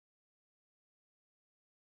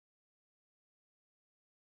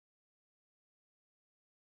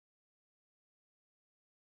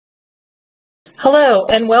Hello,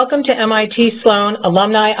 and welcome to MIT Sloan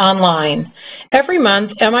Alumni Online. Every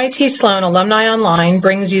month, MIT Sloan Alumni Online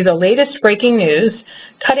brings you the latest breaking news,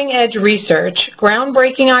 cutting-edge research,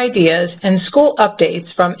 groundbreaking ideas, and school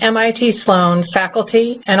updates from MIT Sloan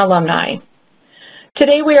faculty and alumni.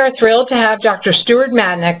 Today, we are thrilled to have Dr. Stuart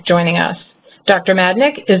Madnick joining us. Dr.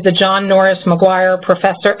 Madnick is the John Norris McGuire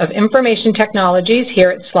Professor of Information Technologies here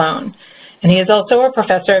at Sloan, and he is also a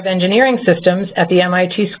Professor of Engineering Systems at the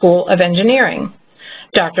MIT School of Engineering.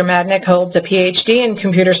 Dr. Madnick holds a PhD in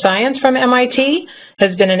computer science from MIT,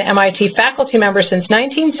 has been an MIT faculty member since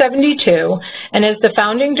 1972, and is the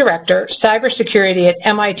founding director, Cybersecurity at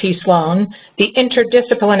MIT Sloan, the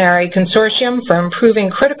interdisciplinary consortium for improving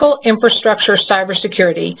critical infrastructure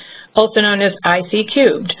cybersecurity, also known as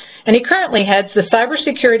IC-Cubed, and he currently heads the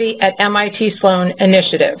Cybersecurity at MIT Sloan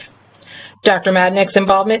initiative. Dr. Madnick's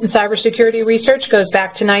involvement in cybersecurity research goes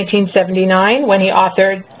back to 1979 when he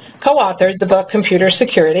co-authored the book Computer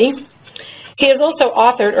Security. He has also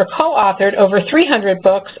authored or co-authored over 300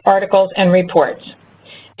 books, articles, and reports.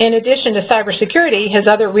 In addition to cybersecurity, his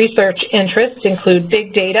other research interests include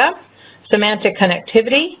big data, semantic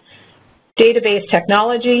connectivity, database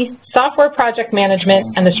technology, software project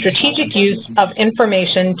management, and the strategic use of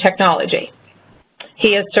information technology.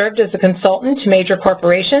 He has served as a consultant to major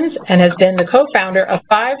corporations and has been the co-founder of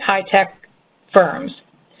 5 high-tech firms.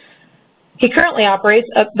 He currently operates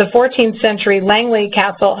at the 14th century Langley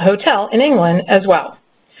Castle Hotel in England as well.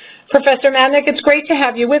 Professor Madnick, it's great to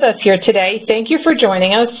have you with us here today. Thank you for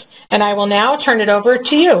joining us, and I will now turn it over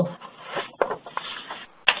to you.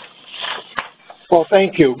 Well,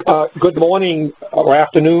 thank you. Good morning or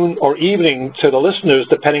afternoon or evening to the listeners,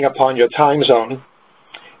 depending upon your time zone.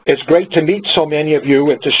 It's great to meet so many of you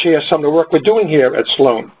and to share some of the work we're doing here at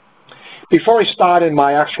Sloan. Before I start in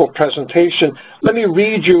my actual presentation, let me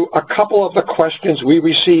read you a couple of the questions we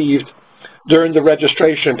received during the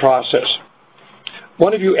registration process.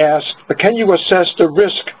 One of you asked, can you assess the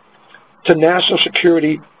risk to national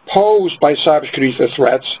security posed by cybersecurity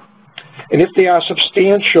threats? And if they are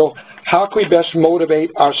substantial, how can we best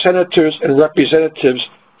motivate our senators and representatives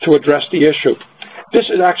to address the issue? This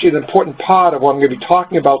is actually an important part of what I'm going to be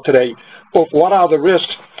talking about today, both what are the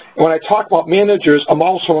risks, and when I talk about managers, I'm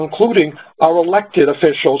also including our elected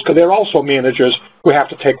officials, because they're also managers who have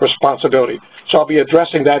to take responsibility. So I'll be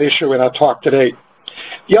addressing that issue in our talk today.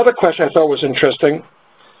 The other question I thought was interesting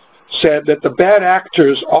said that the bad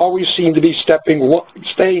actors always seem to be staying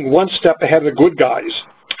one step ahead of the good guys.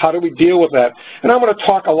 How do we deal with that? And I'm going to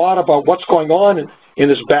talk a lot about what's going on in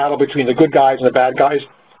this battle between the good guys and the bad guys,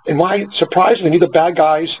 and why, surprisingly, the bad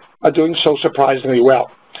guys are doing so surprisingly well.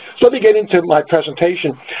 So let me get into my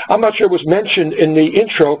presentation. I'm not sure it was mentioned in the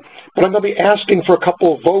intro, but I'm going to be asking for a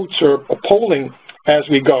couple of votes or polling as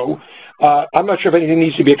we go. I'm not sure if anything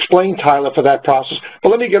needs to be explained, Tyler, for that process. But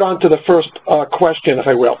let me get on to the first question, if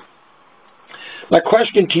I will. My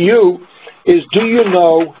question to you is, do you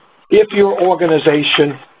know if your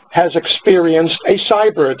organization has experienced a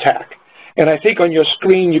cyber attack? And I think on your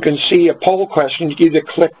screen you can see a poll question. You can either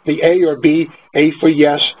click the A or B, A for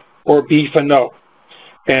yes or B for no.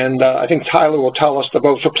 And I think Tyler will tell us the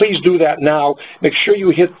vote. So please do that now. Make sure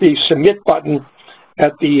you hit the submit button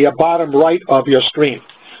at the bottom right of your screen.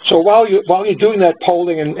 So while you're doing that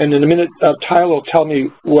polling, and in a minute Tyler will tell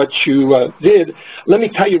me what you did, let me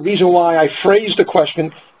tell you the reason why I phrased the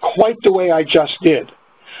question quite the way I just did.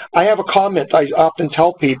 I have a comment I often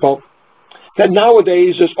tell people that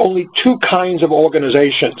nowadays there's only 2 kinds of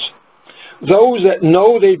organizations. Those that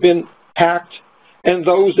know they've been hacked and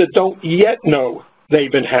those that don't yet know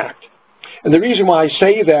they've been hacked. And the reason why I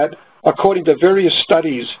say that, according to various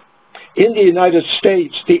studies, in the United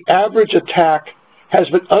States, the average attack has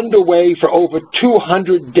been underway for over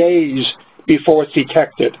 200 days before it's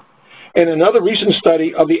detected. In another recent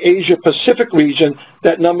study of the Asia-Pacific region,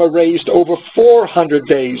 that number raised over 400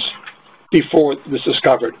 days before it was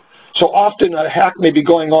discovered. So often a hack may be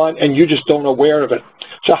going on and you just don't aware of it.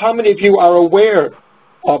 So how many of you are aware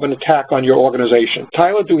of an attack on your organization?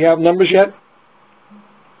 Tyler, do we have numbers yet?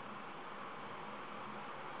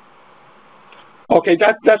 Okay,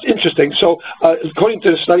 that's interesting. So according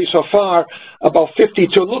to the study so far, about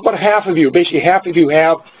 52, a little about half of you, basically half of you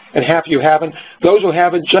have and half of you haven't. Those who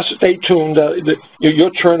haven't, just stay tuned. Your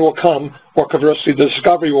turn will come, or conversely, the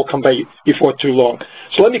discovery will come before too long.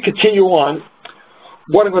 So let me continue on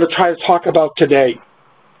what I'm going to try to talk about today.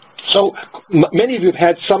 So many of you have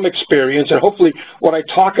had some experience, and hopefully what I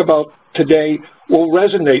talk about today will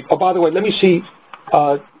resonate. Oh, by the way, let me see,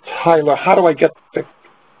 Tyler, how do I get the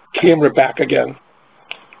camera back again?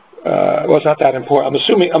 Well, it's not that important.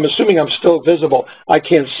 I'm assuming I'm still visible. I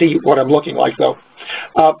can't see what I'm looking like, though.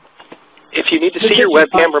 If you need to see your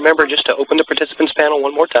webcam, remember just to open the participants panel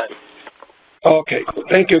one more time. Okay,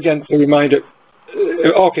 thank you again for the reminder.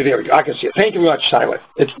 Okay, there we go. I can see it. Thank you very much, Tyler.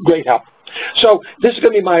 It's great help. So this is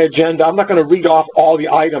going to be my agenda. I'm not going to read off all the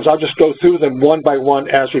items. I'll just go through them one by one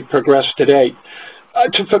as we progress today.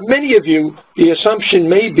 For many of you, the assumption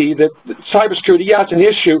may be that cybersecurity, yeah, it's an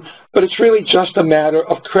issue, but it's really just a matter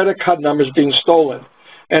of credit card numbers being stolen.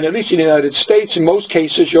 And at least in the United States, in most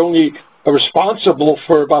cases, you're only responsible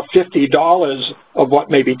for about $50 of what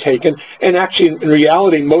may be taken. And actually, in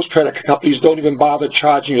reality, most credit card companies don't even bother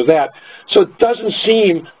charging you that. So it doesn't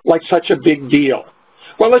seem like such a big deal.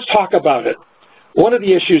 Well, let's talk about it. One of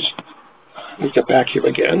the issues, let me get back here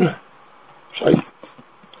again. Sorry.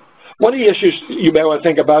 One of the issues you may want to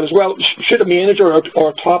think about is, well, should a manager or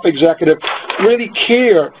a top executive really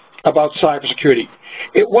care about cybersecurity?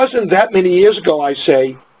 It wasn't that many years ago, I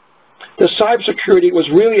say, that cybersecurity was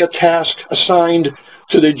really a task assigned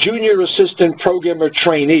to the junior assistant programmer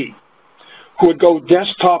trainee who would go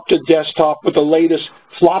desktop to desktop with the latest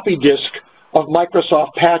floppy disk of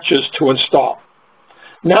Microsoft patches to install.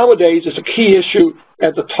 Nowadays, it's a key issue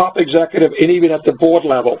at the top executive and even at the board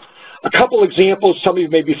level. A couple examples some of you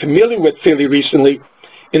may be familiar with fairly recently.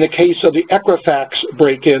 In the case of the Equifax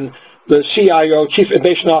break-in, the CIO, Chief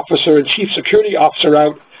Information Officer, and Chief Security Officer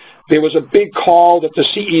out, there was a big call that the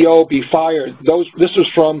CEO be fired. This was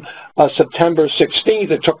from September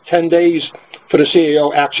 16th. It took 10 days for the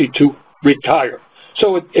CEO actually to retire.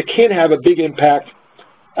 So it can have a big impact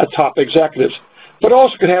at top executives, but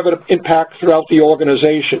also can have an impact throughout the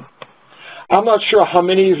organization. I'm not sure how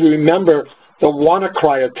many of you remember the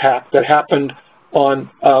WannaCry attack that happened on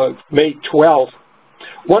May 12th.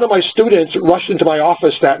 One of my students rushed into my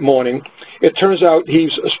office that morning. It turns out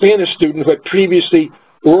he's a Spanish student who had previously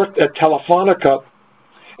worked at Telefonica,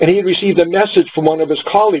 and he had received a message from one of his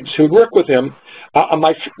colleagues who worked with him.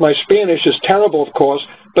 My Spanish is terrible, of course,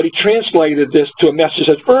 but he translated this to a message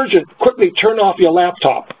that says, urgent, quickly turn off your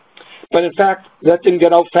laptop. But in fact, that didn't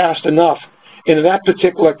get out fast enough. And in that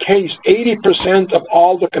particular case, 80% of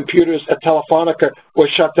all the computers at Telefonica were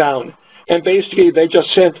shut down. And basically, they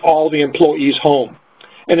just sent all the employees home.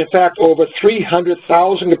 And in fact, over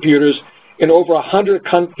 300,000 computers in over 100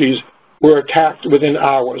 countries were attacked within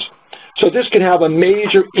hours. So this can have a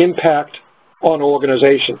major impact on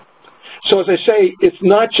organization. So as I say, it's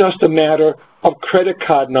not just a matter of credit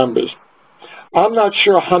card numbers. I'm not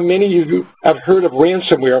sure how many of you have heard of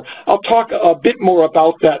ransomware. I'll talk a bit more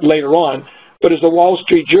about that later on. But as the Wall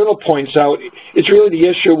Street Journal points out, it's really the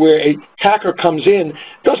issue where a hacker comes in,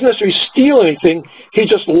 doesn't necessarily steal anything, he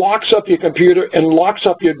just locks up your computer and locks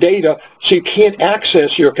up your data so you can't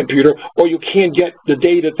access your computer or you can't get the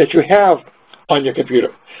data that you have on your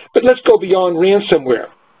computer. But let's go beyond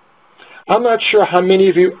ransomware. I'm not sure how many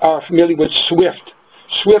of you are familiar with SWIFT.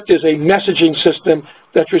 SWIFT is a messaging system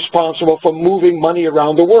that's responsible for moving money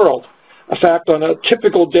around the world. In fact, on a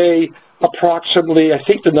typical day, approximately, I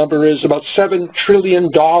think the number is about $7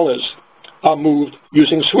 trillion are moved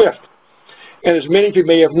using SWIFT. And as many of you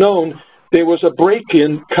may have known, there was a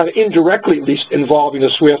break-in, kind of indirectly at least, involving the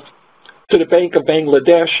SWIFT to the Bank of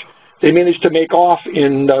Bangladesh. They managed to make off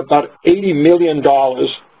in about $80 million.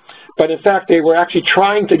 But in fact, they were actually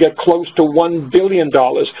trying to get close to $1 billion.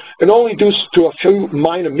 And only due to a few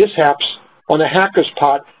minor mishaps on the hacker's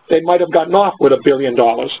part, they might have gotten off with $1 billion.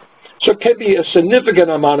 So it can be a significant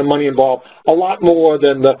amount of money involved, a lot more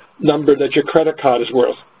than the number that your credit card is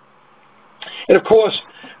worth. And of course,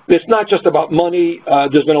 it's not just about money.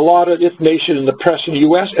 There's been a lot of information in the press in the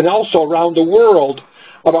U.S. and also around the world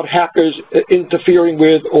about hackers interfering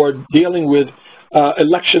with or dealing with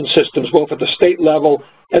election systems, both at the state level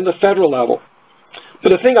and the federal level. But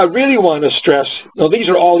the thing I really want to stress, these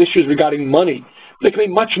are all issues regarding money. They can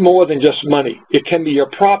be much more than just money. It can be your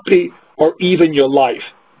property or even your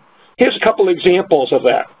life. Here's a couple examples of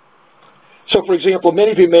that. So, for example,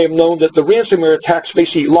 many of you may have known that the ransomware attacks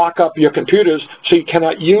basically lock up your computers so you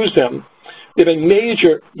cannot use them. There have been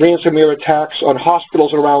major ransomware attacks on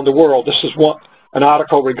hospitals around the world. This is an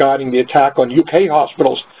article regarding the attack on UK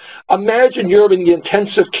hospitals. Imagine you're in the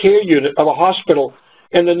intensive care unit of a hospital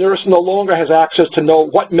and the nurse no longer has access to know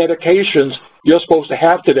what medications you're supposed to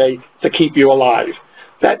have today to keep you alive.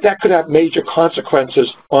 That could have major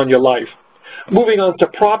consequences on your life. Moving on to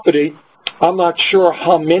property, I'm not sure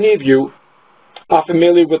how many of you are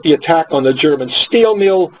familiar with the attack on the German steel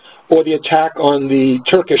mill or the attack on the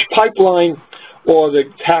Turkish pipeline or the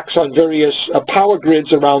attacks on various power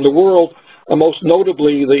grids around the world, most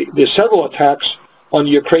notably the several attacks on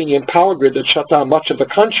the Ukrainian power grid that shut down much of the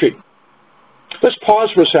country. Let's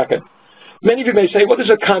pause for a second. Many of you may say, well, this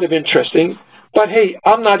is kind of interesting. But hey,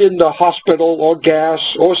 I'm not in the hospital or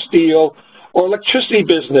gas or steel or electricity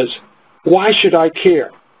business. Why should I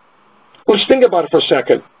care? Well, let's think about it for a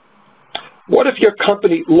second. What if your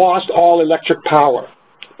company lost all electric power?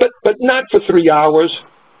 But not for 3 hours,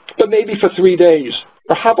 but maybe for 3 days.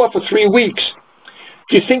 Or how about for 3 weeks?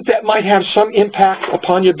 Do you think that might have some impact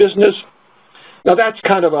upon your business? Now that's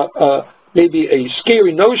kind of maybe a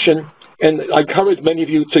scary notion, and I encourage many of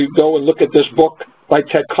you to go and look at this book by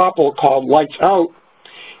Ted Koppel called Lights Out.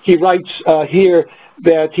 He writes here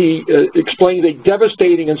that he explains a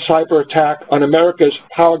devastating and cyber attack on America's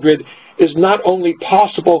power grid is not only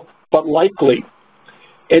possible but likely,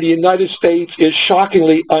 and the United States is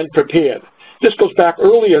shockingly unprepared. This goes back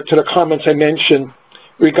earlier to the comments I mentioned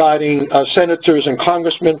regarding senators and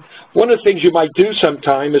congressmen. One of the things you might do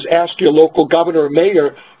sometime is ask your local governor or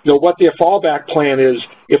mayor, what their fallback plan is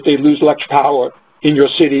if they lose electric power in your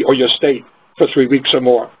city or your state for 3 weeks or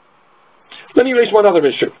more. Let me raise one other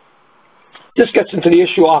issue. This gets into the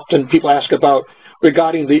issue often people ask about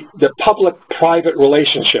regarding the public-private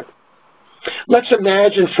relationship. Let's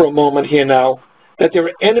imagine for a moment here now that there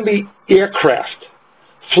are enemy aircraft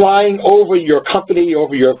flying over your company,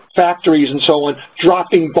 over your factories and so on,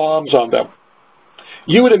 dropping bombs on them.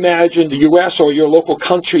 You would imagine the U.S. or your local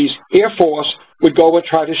country's Air Force would go and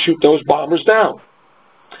try to shoot those bombers down.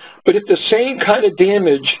 But if the same kind of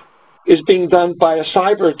damage is being done by a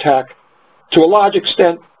cyber attack, to a large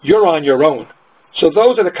extent, you're on your own. So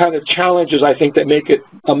those are the kind of challenges, I think, that make it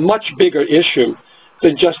a much bigger issue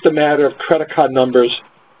than just a matter of credit card numbers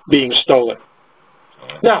being stolen.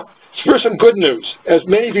 Now, for some good news, as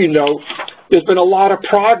many of you know, there's been a lot of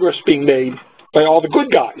progress being made by all the good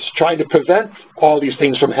guys trying to prevent all these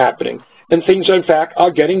things from happening. And things, in fact, are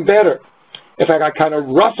getting better. In fact, I kind of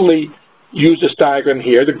roughly use this diagram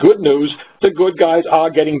here. The good news, the good guys are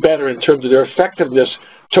getting better in terms of their effectiveness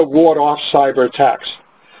to ward off cyber attacks.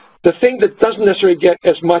 The thing that doesn't necessarily get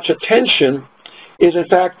as much attention is, in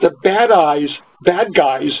fact, the bad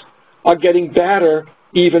guys are getting badder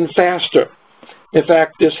even faster. In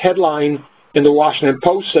fact, this headline in the Washington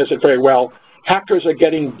Post says it very well. Hackers are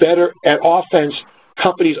getting better at offense.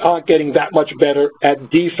 Companies aren't getting that much better at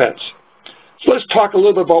defense. So let's talk a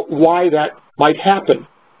little bit about why that might happen.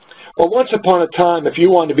 Well, once upon a time, if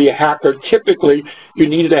you wanted to be a hacker, typically you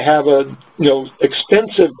needed to have a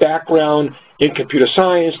extensive background in computer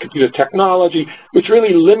science, computer technology, which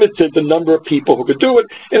really limited the number of people who could do it,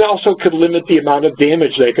 and also could limit the amount of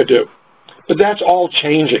damage they could do. But that's all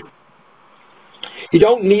changing. You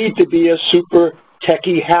don't need to be a super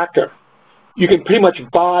techie hacker. You can pretty much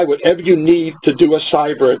buy whatever you need to do a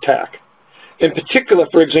cyber attack. In particular,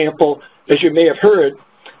 for example, as you may have heard,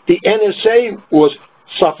 the NSA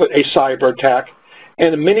suffered a cyber attack,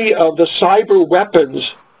 and many of the cyber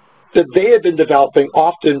weapons that they had been developing,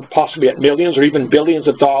 often possibly at millions or even billions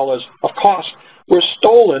of dollars of cost, were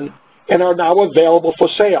stolen and are now available for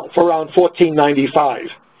sale for around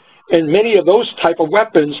 $14.95. And many of those type of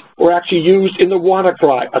weapons were actually used in the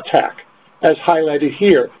WannaCry attack, as highlighted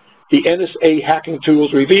here. The NSA hacking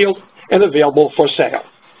tools revealed and available for sale.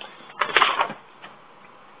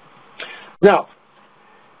 Now,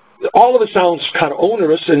 all of it sounds kind of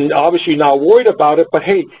onerous, and obviously you're not worried about it, but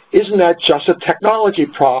hey, isn't that just a technology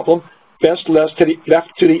problem best left to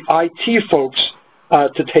the IT folks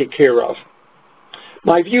to take care of?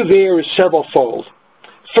 My view there is several-fold.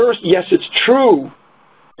 First, yes, it's true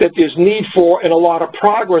that there's need for and a lot of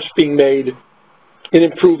progress being made in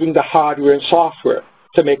improving the hardware and software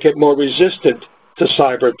to make it more resistant to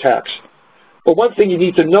cyber attacks. But one thing you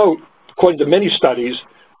need to note, according to many studies,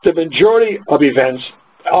 the majority of events,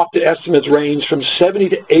 often estimates range from 70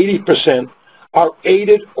 to 80%, are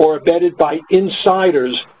aided or abetted by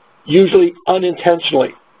insiders, usually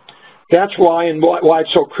unintentionally. That's why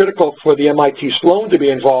it's so critical for the MIT Sloan to be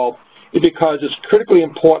involved, is because it's critically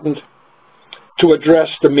important to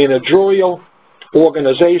address the managerial,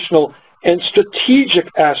 organizational, and strategic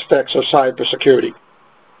aspects of cybersecurity.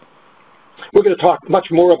 We're going to talk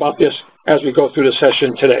much more about this as we go through the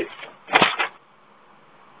session today.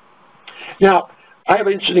 Now, I have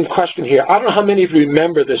an interesting question here. I don't know how many of you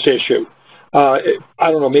remember this issue. I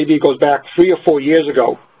don't know, maybe it goes back 3 or 4 years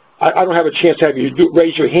ago. I don't have a chance to have you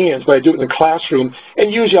raise your hands, but I do it in the classroom.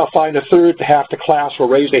 And usually I'll find a third to half the class will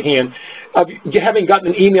raise their hand. Having gotten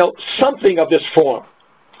an email, something of this form.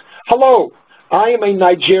 Hello, I am a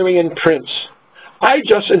Nigerian prince. I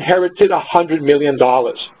just inherited $100 million.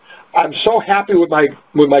 I'm so happy with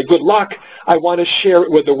my good luck, I want to share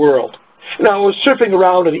it with the world. Now, I was surfing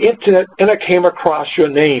around on the internet and I came across your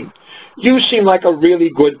name. You seem like a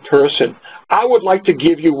really good person. I would like to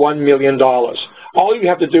give you $1 million. All you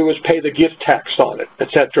have to do is pay the gift tax on it,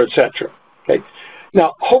 etc., etc. Okay.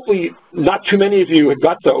 Now, hopefully, not too many of you have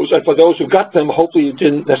got those, and for those who got them, hopefully you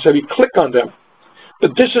didn't necessarily click on them.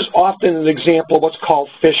 But this is often an example of what's called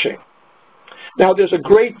phishing. Now, there's a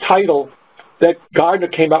great title that Gardner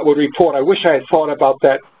came out with a report. I wish I had thought about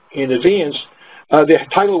that in advance. The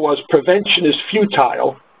title was "Prevention is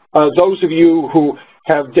Futile." Those of you who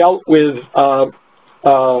have dealt with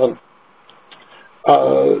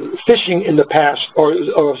phishing in the past,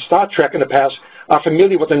 or Star Trek in the past, are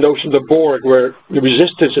familiar with the notion of the Borg, where the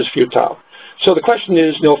resistance is futile. So the question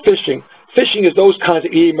is, phishing. Phishing is those kinds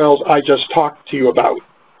of emails I just talked to you about.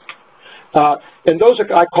 And those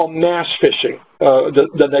are, I call mass phishing,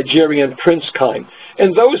 the Nigerian prince kind.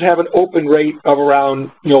 And those have an open rate of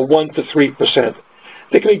around 1 to 3%.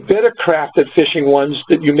 There can be better crafted phishing ones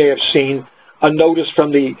that you may have seen. A notice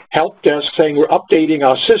from the help desk saying we're updating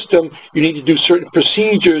our system. You need to do certain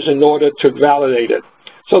procedures in order to validate it.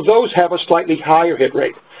 So those have a slightly higher hit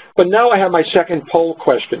rate. But now I have my second poll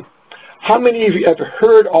question. How many of you have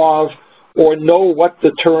heard of or know what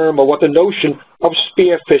the term or what the notion of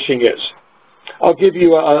spear phishing is? I'll give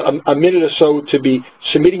you a minute or so to be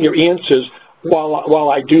submitting your answers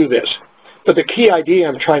while I do this. But the key idea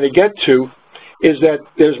I'm trying to get to is that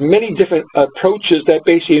there's many different approaches that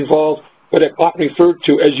basically involve what are often referred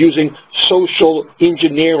to as using social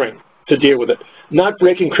engineering to deal with it. Not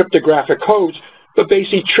breaking cryptographic codes, but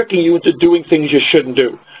basically tricking you into doing things you shouldn't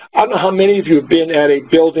do. I don't know how many of you have been at a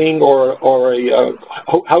building or a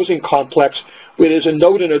housing complex where there's a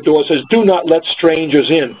note in a door that says, "Do not let strangers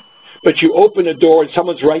in." But you open the door and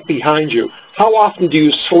someone's right behind you. How often do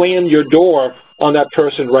you slam your door on that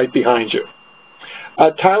person right behind you?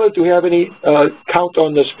 Tyler, do we have any count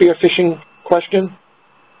on the spear phishing question?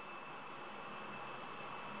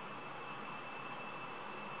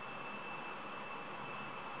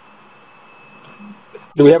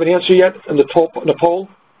 Do we have an answer yet on the poll?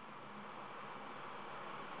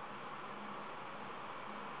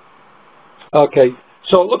 Okay,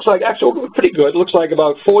 so it looks like, actually, we're pretty good. It looks like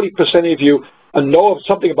about 40% of you know of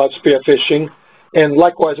something about spear phishing, and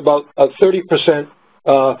likewise about 30%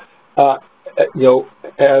 have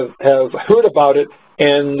heard about it,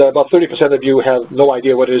 and about 30% of you have no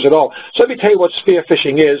idea what it is at all. So let me tell you what spear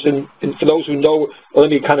phishing is, and for those who know, let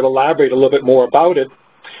me kind of elaborate a little bit more about it.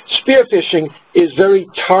 Spear phishing is very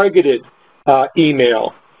targeted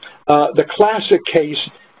email. The classic case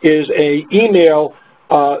is an email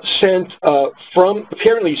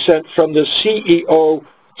apparently sent from the CEO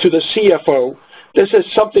to the CFO. This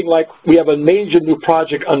is something like, we have a major new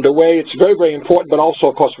project underway. It's very, very important, but also,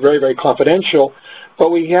 of course, very, very confidential.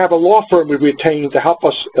 But we have a law firm we retained to help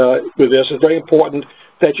us with this. It's very important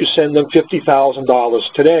that you send them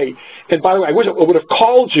 $50,000 today. And by the way, I wish I would have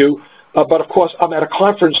called you, but of course, I'm at a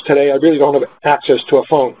conference today. I really don't have access to a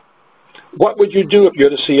phone. What would you do if you're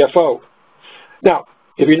the CFO? Now,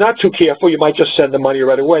 if you're not too careful, you might just send the money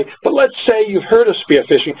right away. But let's say you've heard of spear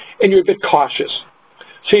phishing and you're a bit cautious.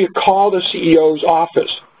 So you call the CEO's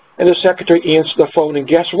office, and the secretary answers the phone, and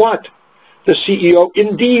guess what? The CEO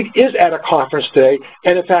indeed is at a conference today,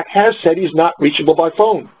 and in fact has said he's not reachable by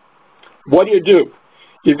phone. What do?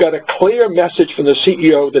 You've got a clear message from the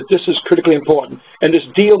CEO that this is critically important, and this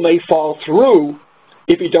deal may fall through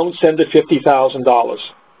if you don't send the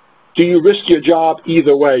 $50,000. Do you risk your job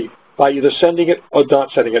either way, by either sending it or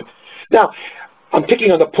not sending it? Now, I'm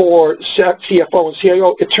picking on the poor CFO and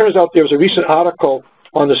CIO. It turns out there was a recent article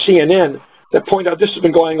on the CNN that pointed out this has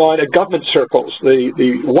been going on at government circles.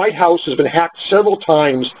 The White House has been hacked several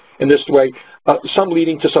times in this way, some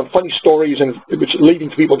leading to some funny stories and which leading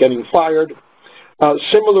to people getting fired.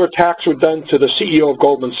 Similar attacks were done to the CEO of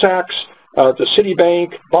Goldman Sachs, the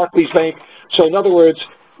Citibank, Barclays Bank. So in other words,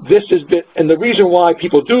 this has been, and the reason why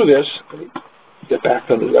people do this, let me get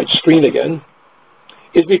back on the right screen again,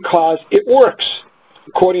 is because it works.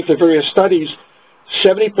 According to various studies,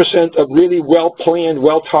 70% of really well-planned,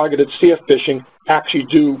 well-targeted spear phishing actually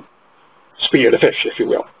do spear the fish, if you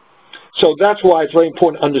will. So that's why it's very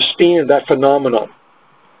important to understand that phenomenon.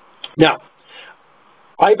 Now,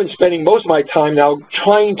 I've been spending most of my time now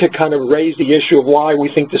trying to kind of raise the issue of why we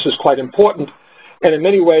think this is quite important. And in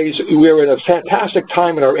many ways, we're in a fantastic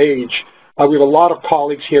time in our age. We have a lot of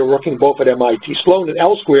colleagues here working both at MIT Sloan and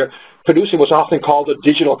elsewhere, producing what's often called the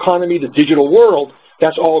digital economy, the digital world.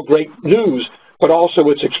 That's all great news, but also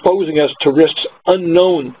it's exposing us to risks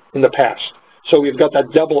unknown in the past. So we've got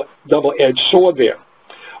that double-edged sword there.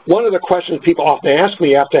 One of the questions people often ask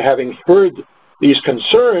me after having heard these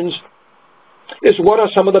concerns is, what are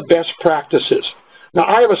some of the best practices? Now,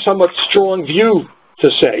 I have a somewhat strong view to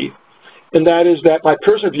say, and that is that my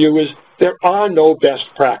personal view is there are no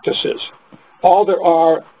best practices. All there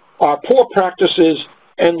are poor practices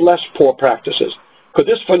and less poor practices. Because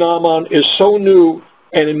this phenomenon is so new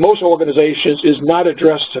and in most organizations is not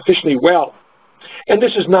addressed sufficiently well. And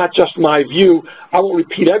this is not just my view. I won't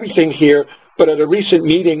repeat everything here, but at a recent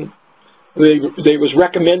meeting, they was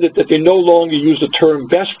recommended that they no longer use the term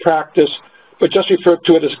best practice, but just refer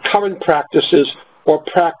to it as current practices or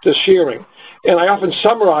practice sharing. And I often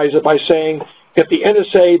summarize it by saying, if the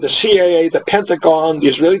NSA, the CIA, the Pentagon, the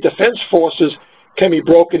Israeli Defense Forces can be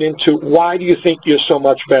broken into, why do you think you're so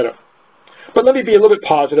much better? But let me be a little bit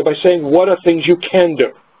positive by saying, what are things you can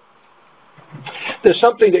do? There's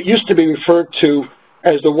something that used to be referred to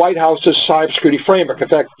as the White House's cybersecurity framework. In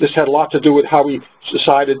fact, this had a lot to do with how we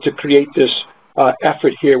decided to create this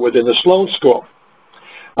effort here within the Sloan School.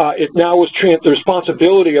 It now was the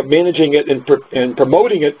responsibility of managing it and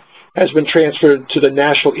promoting it has been transferred to the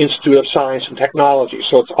National Institute of Science and Technology.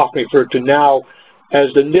 So it's often referred to now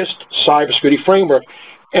as the NIST Cybersecurity Framework.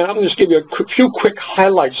 And I'm going to just give you a few quick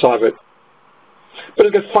highlights of it. But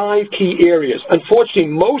it's got 5 key areas.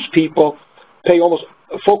 Unfortunately, most people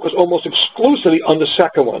focus almost exclusively on the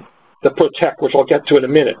second one, the protect, which I'll get to in a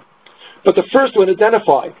minute. But the first one,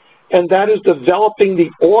 identify, and that is developing the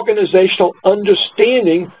organizational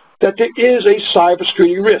understanding that there is a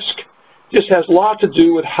cybersecurity risk. This has a lot to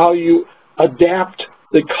do with how you adapt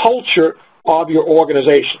the culture of your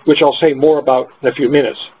organization, which I'll say more about in a few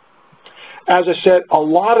minutes. As I said, a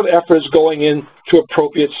lot of effort is going into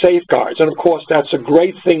appropriate safeguards, and of course that's a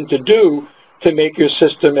great thing to do to make your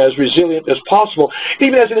system as resilient as possible.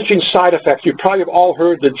 Even as an interesting side effect, you probably have all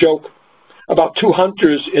heard the joke about 2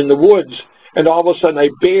 hunters in the woods, and all of a sudden a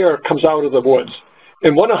bear comes out of the woods,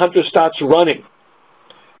 and one hunter starts running,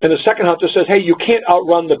 and the second hunter says, hey, you can't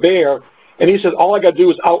outrun the bear, and he says, all I got to do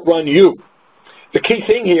is outrun you. The key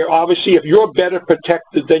thing here, obviously, if you're better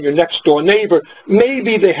protected than your next door neighbor,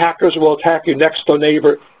 maybe the hackers will attack your next door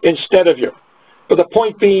neighbor instead of you. But the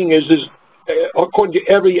point being is according to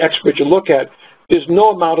every expert you look at, there's no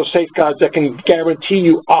amount of safeguards that can guarantee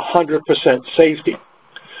you 100% safety.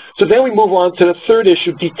 So then we move on to the third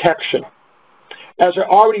issue, detection. As I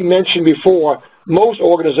already mentioned before, most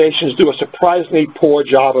organizations do a surprisingly poor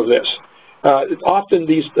job of this. Often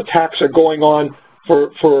these attacks are going on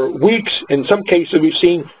for weeks. In some cases, we've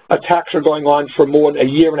seen attacks are going on for more than a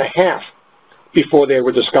year and a half before they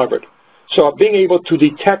were discovered. So being able to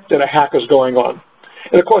detect that a hack is going on.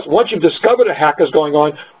 And of course, once you've discovered a hack is going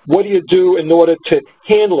on, what do you do in order to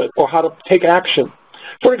handle it or how to take action?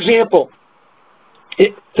 For example,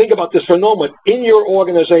 think about this for a moment. In your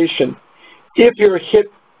organization, if you're hit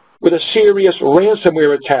with a serious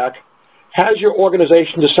ransomware attack, has your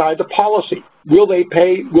organization decided the policy? Will they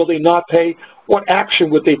pay? Will they not pay? What action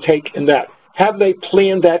would they take in that? Have they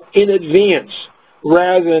planned that in advance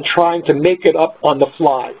rather than trying to make it up on the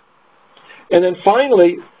fly? And then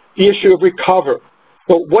finally, the issue of recover.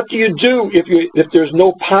 But what do you do if there's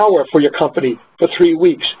no power for your company for 3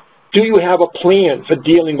 weeks? Do you have a plan for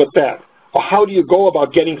dealing with that? Or how do you go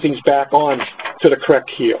about getting things back on to the correct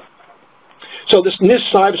heel? So this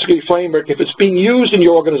NIST cybersecurity framework, if it's being used in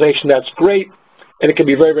your organization, that's great, and it can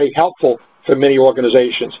be very, very helpful for many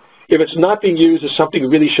organizations. If it's not being used, it's something we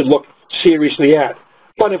really should look seriously at.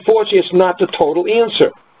 But unfortunately, it's not the total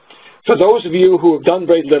answer. For those of you who have done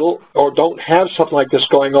very little or don't have something like this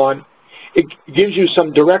going on, it gives you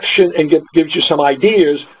some direction and gives you some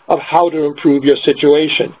ideas of how to improve your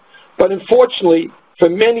situation. But unfortunately, for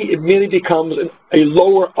many, it merely becomes a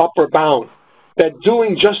lower upper bound. That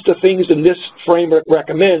doing just the things that this framework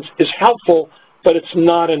recommends is helpful, but it's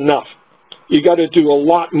not enough. You got to do a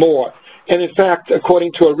lot more. And in fact,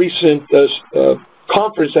 according to a recent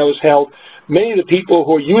conference that was held, many of the people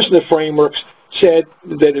who are using the frameworks said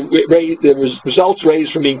that there was results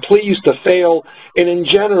raised from being pleased to fail, and in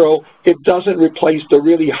general, it doesn't replace the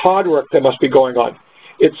really hard work that must be going on.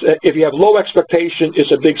 If you have low expectation,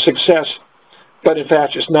 it's a big success, but in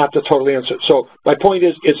fact, it's not the total answer. So my point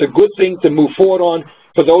is, it's a good thing to move forward on.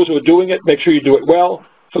 For those who are doing it, make sure you do it well.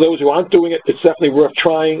 For those who aren't doing it, it's definitely worth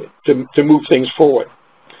trying to move things forward.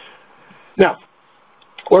 Now,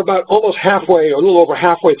 we're about almost halfway, or a little over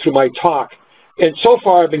halfway through my talk. And so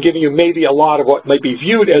far, I've been giving you maybe a lot of what might be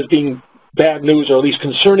viewed as being bad news, or at least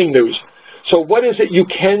concerning news. So what is it you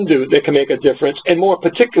can do that can make a difference? And more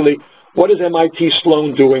particularly, what is MIT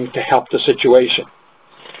Sloan doing to help the situation?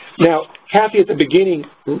 Now, Kathy at the beginning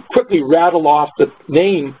quickly rattled off the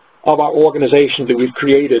name of our organization that we've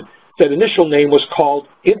created. That initial name was called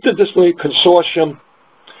Interdisciplinary Consortium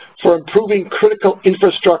for Improving Critical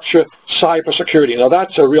Infrastructure Cybersecurity. Now,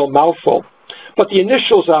 that's a real mouthful. But the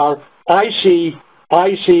initials are IC,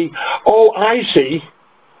 OIC,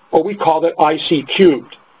 or we call it IC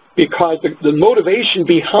cubed, because the motivation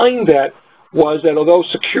behind that was that although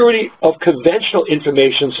security of conventional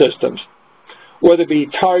information systems, whether it be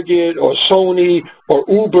Target or Sony or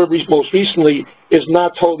Uber most recently, is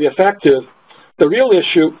not totally effective, the real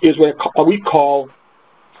issue is what we call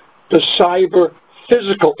the cyber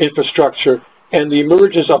physical infrastructure and the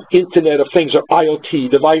emergence of Internet of Things, or IoT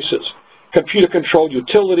devices, computer-controlled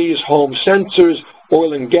utilities, home sensors,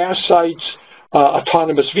 oil and gas sites,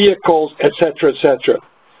 autonomous vehicles, etc., etc.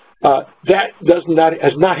 That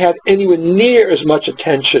has not had anywhere near as much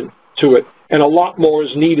attention to it, and a lot more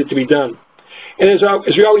is needed to be done. And as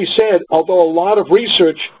we already said, although a lot of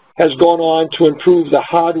research has gone on to improve the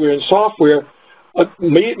hardware and software, a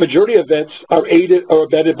majority of events are aided or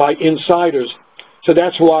abetted by insiders. So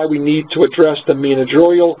that's why we need to address the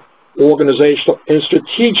managerial, organizational, and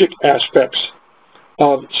strategic aspects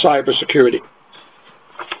of cybersecurity.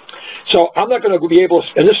 So I'm not going to be able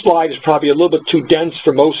to, and this slide is probably a little bit too dense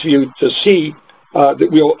for most of you to see. At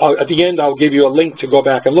the end, I'll give you a link to go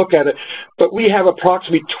back and look at it. But we have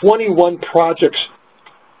approximately 21 projects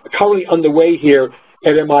currently underway here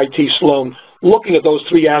at MIT Sloan, looking at those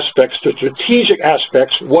three aspects, the strategic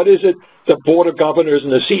aspects. What is it the board of governors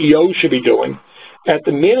and the CEO should be doing? At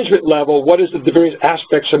the management level, what is the various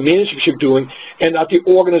aspects of management should be doing? And at the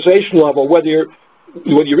organization level, whether you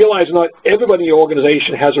realize or not, everybody in the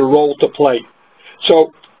organization has a role to play.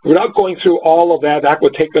 So without going through all of that, that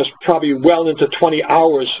would take us probably well into 20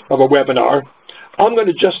 hours of a webinar. I'm going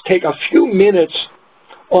to just take a few minutes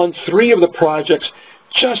on three of the projects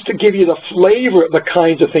just to give you the flavor of the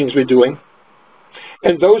kinds of things we're doing.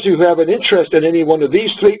 And those who have an interest in any one of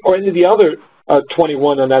these three or any of the other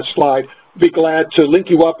 21 on that slide, be glad to link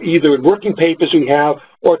you up either in working papers we have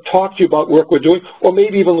or talk to you about work we're doing, or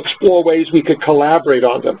maybe even explore ways we could collaborate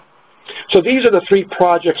on them. So these are the three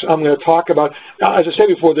projects I'm going to talk about. Now, as I said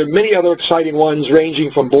before, there are many other exciting ones ranging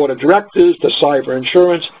from board of directors to cyber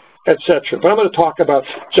insurance, etc. But I'm going to talk about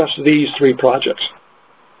just these three projects.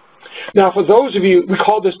 Now, for those of you, we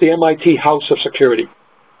call this the MIT House of Security.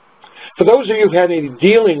 For those of you who had any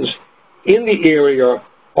dealings in the area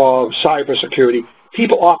of cybersecurity,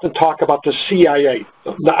 people often talk about the CIA.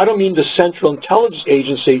 Now, I don't mean the Central Intelligence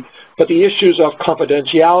Agency, but the issues of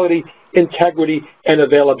confidentiality, integrity, and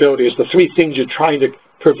availability is the three things you're trying to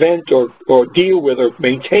prevent or deal with or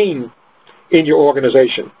maintain in your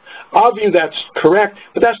organization. I'll view that's correct,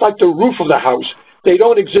 but that's like the roof of the house. They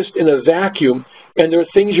don't exist in a vacuum, and there are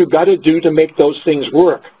things you've got to do to make those things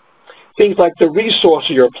work. Things like the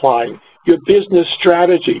resources you're applying, your business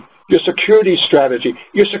strategy, your security strategy,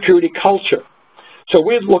 your security culture. So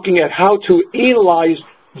we're looking at how to analyze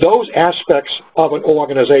those aspects of an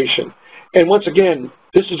organization. And once again,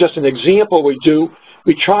 this is just an example we do.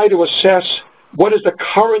 We try to assess what is the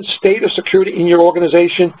current state of security in your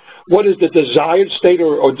organization, what is the desired state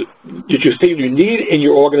or did you feel you need in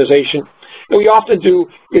your organization. And we often do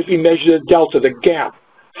is we measure the delta, the gap.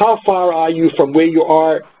 How far are you from where you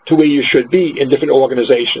are to where you should be in different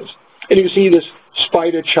organizations? And you can see this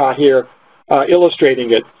spider chart here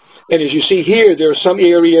illustrating it. And as you see here, there are some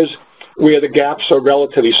areas where the gaps are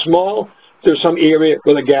relatively small. There's some area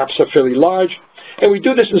where the gaps are fairly large. And we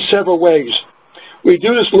do this in several ways. We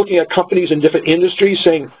do this looking at companies in different industries,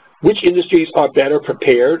 saying which industries are better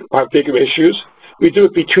prepared, or have bigger issues. We do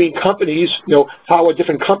it between companies, how are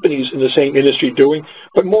different companies in the same industry doing?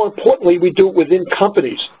 But more importantly, we do it within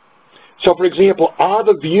companies. So for example, are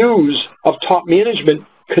the views of top management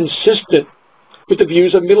consistent with the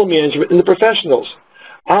views of middle management and the professionals?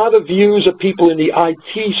 Are the views of people in the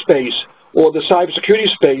IT space or the cybersecurity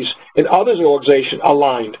space and others in the organization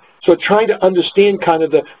aligned? So trying to understand kind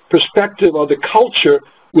of the perspective of the culture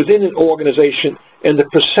within an organization and the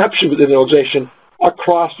perception within an organization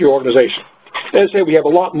across the organization. As I say, we have a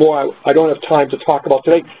lot more I don't have time to talk about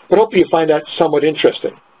today, but hopefully you find that somewhat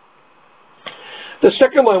interesting. The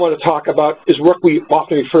second one I want to talk about is work we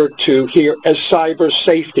often refer to here as cyber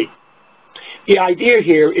safety. The idea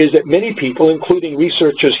here is that many people, including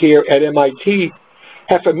researchers here at MIT,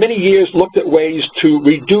 have for many years looked at ways to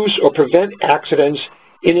reduce or prevent accidents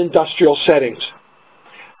in industrial settings.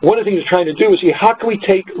 One of the things we're trying to do is see how can we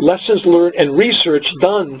take lessons learned and research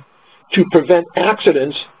done to prevent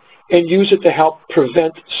accidents and use it to help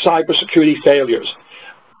prevent cybersecurity failures.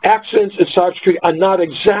 Accidents in cybersecurity are not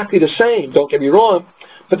exactly the same, don't get me wrong,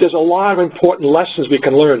 but there's a lot of important lessons we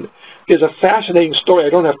can learn. There's a fascinating story I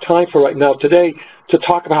don't have time for right now today to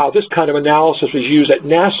talk about how this kind of analysis was used at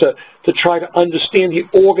NASA to try to understand the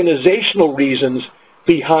organizational reasons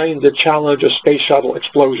behind the Challenger space shuttle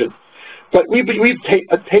explosion. But we've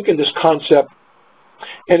taken this concept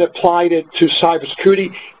and applied it to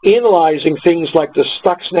cybersecurity, analyzing things like the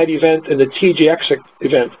Stuxnet event and the TJX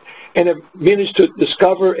event, and have managed to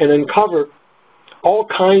discover and uncover all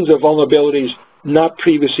kinds of vulnerabilities not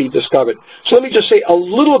previously discovered. So let me just say a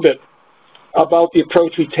little bit about the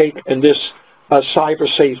approach we take in this cyber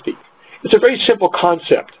safety. It's a very simple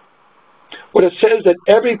concept. What it says that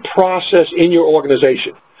every process in your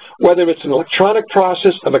organization, whether it's an electronic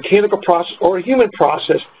process, a mechanical process, or a human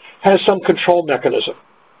process, has some control mechanism.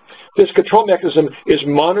 This control mechanism is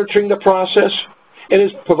monitoring the process and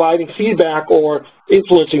is providing feedback or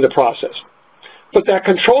influencing the process. But that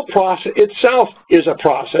control process itself is a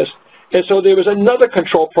process, and so there is another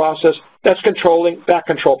control process that's controlling that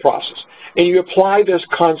control process. And you apply this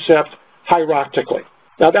concept hierarchically.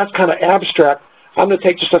 Now that's kind of abstract. I'm going to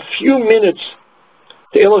take just a few minutes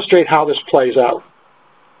to illustrate how this plays out.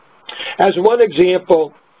 As one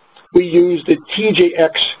example, we use the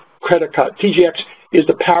TJX credit card. TJX is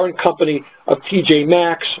the parent company of TJ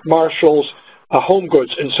Maxx, Marshalls, Home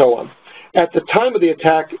Goods, and so on. At the time of the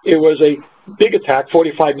attack, it was a big attack,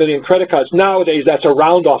 45 million credit cards. Nowadays, that's a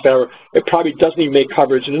round-off error. It probably doesn't even make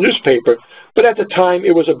coverage in the newspaper. But at the time,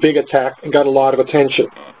 it was a big attack and got a lot of attention.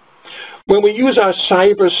 When we use our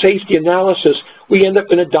cyber safety analysis, we end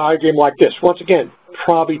up in a diagram like this. Once again,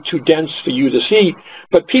 probably too dense for you to see,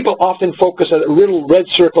 but people often focus on a little red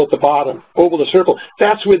circle at the bottom, over the circle.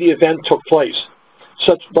 That's where the event took place.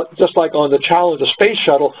 But just like on the Challenger space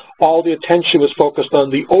shuttle, all the attention was focused on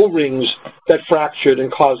the O-rings that fractured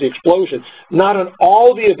and caused the explosion, not on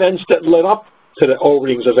all the events that led up to the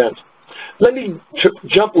O-rings event. Let me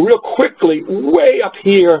jump real quickly way up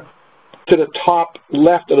here to the top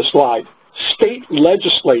left of the slide. State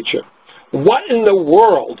legislature. What in the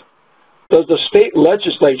world does the state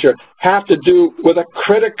legislature have to do with a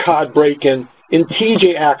credit card break-in in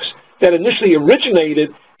TJX that initially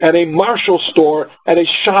originated at a Marshall store at a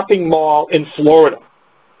shopping mall in Florida?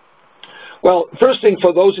 Well, first thing,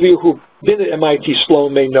 for those of you who've been at MIT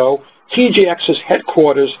Sloan may know, TJX's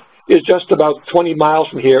headquarters is just about 20 miles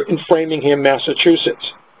from here in Framingham,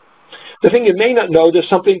 Massachusetts. The thing you may not know, there's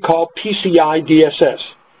something called PCI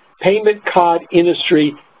DSS, Payment Card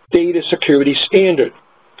Industry Data Security Standard,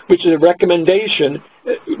 which is a recommendation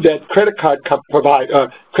that credit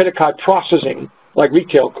card processing, like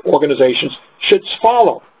retail organizations, should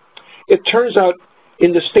follow. It turns out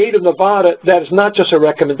in the state of Nevada, that is not just a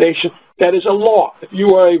recommendation, that is a law. If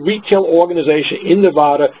you are a retail organization in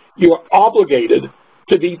Nevada, you are obligated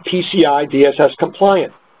to be PCI DSS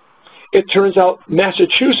compliant. It turns out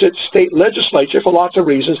Massachusetts state legislature, for lots of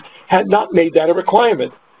reasons, had not made that a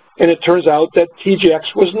requirement. And it turns out that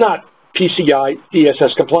TJX was not PCI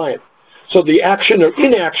DSS compliant. So the action or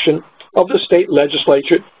inaction of the state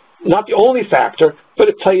legislature, not the only factor, but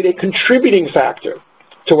it played a contributing factor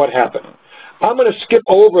to what happened. I'm going to skip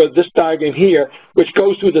over this diagram here, which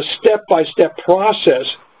goes through the step-by-step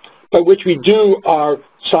process by which we do our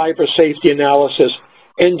cyber safety analysis,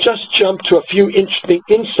 and just jump to a few interesting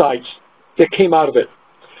insights that came out of it.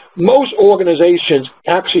 Most organizations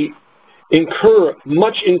actually incur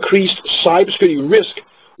much increased cybersecurity risk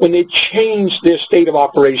when they change their state of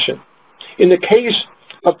operation. In the case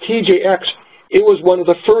of TJX, it was one of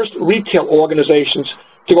the first retail organizations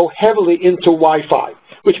to go heavily into Wi-Fi,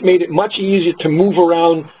 which made it much easier to move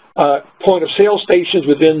around point-of-sale stations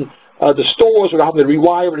within the stores without having to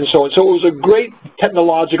rewire it and so on. So it was a great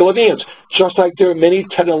technological advance, just like there are many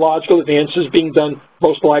technological advances being done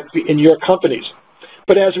most likely in your companies.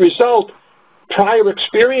 But as a result, prior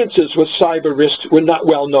experiences with cyber risks were not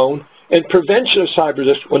well known, and prevention of cyber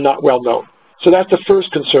risks were not well known. So that's the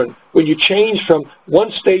first concern. When you change from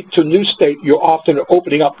one state to a new state, you're often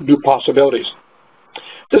opening up new possibilities.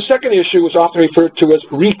 The second issue is often referred to as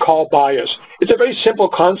recall bias. It's a very simple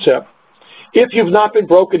concept. If you've not been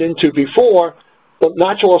broken into before, the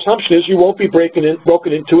natural assumption is you won't be broken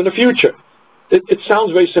into in the future. It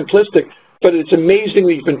sounds very simplistic, but it's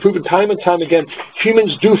amazingly been proven time and time again,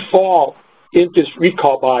 humans do fall into this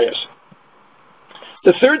recall bias.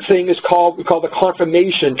 The third thing is we call the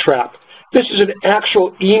confirmation trap. This is an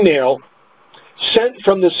actual email sent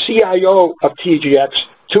from the CIO of TJX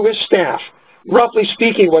to his staff. Roughly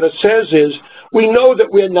speaking, what it says is, we know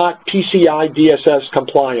that we're not PCI DSS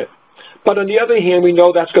compliant. But on the other hand, we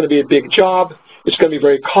know that's going to be a big job. It's going to be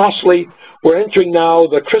very costly. We're entering now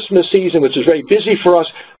the Christmas season, which is very busy for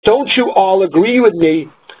us. Don't you all agree with me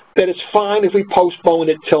that it's fine if we postpone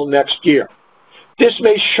it till next year? This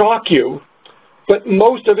may shock you, but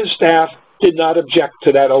most of his staff did not object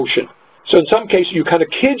to that notion. So in some cases, you kind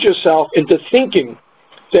of kid yourself into thinking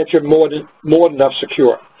that you're more than enough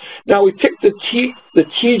secure. Now, we picked the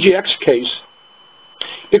TJX case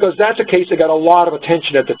because that's a case that got a lot of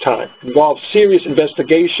attention at the time. It involved serious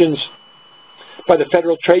investigations by the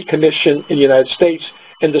Federal Trade Commission in the United States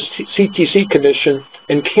and the CTC Commission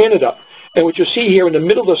in Canada. And what you see here in the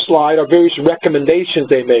middle of the slide are various recommendations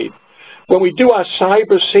they made. When we do our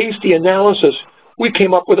cyber safety analysis, we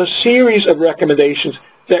came up with a series of recommendations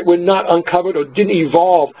that were not uncovered or didn't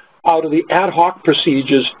evolve out of the ad hoc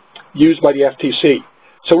procedures used by the FTC.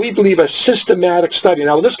 So we believe a systematic study.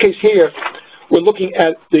 Now in this case here, we're looking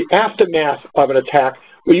at the aftermath of an attack.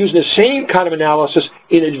 We're using the same kind of analysis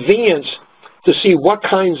in advance to see what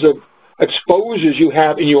kinds of exposures you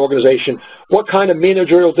have in your organization, what kind of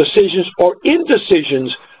managerial decisions or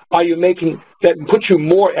indecisions are you making that put you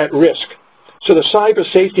more at risk. So the cyber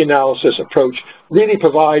safety analysis approach really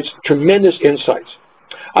provides tremendous insights.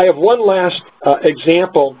 I have one last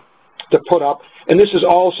example to put up, and this is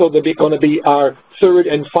also going to be our third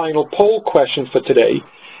and final poll question for today,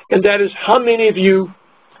 and that is, how many of you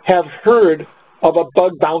have heard of a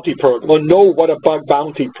bug bounty program or know what a bug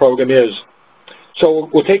bounty program is? So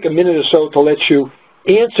we'll take a minute or so to let you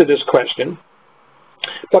answer this question.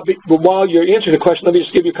 But while you're answering the question, let me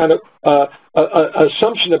just give you kind of an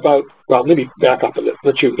assumption about, well, let me back up and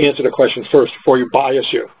let you answer the question first before you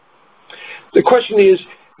bias you. The question is,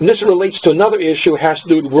 and this relates to another issue, it has to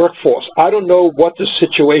do with workforce. I don't know what the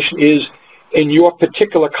situation is in your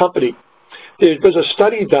particular company. There was a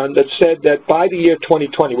study done that said that by the year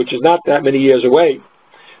 2020, which is not that many years away,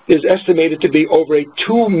 is estimated to be over a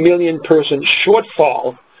 2 million person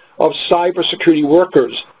shortfall of cybersecurity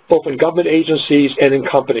workers, both in government agencies and in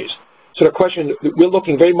companies. So the question, we're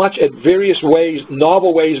looking very much at various ways,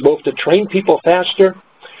 novel ways, both to train people faster,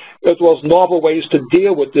 as well as novel ways to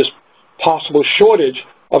deal with this possible shortage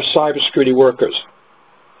of cybersecurity workers.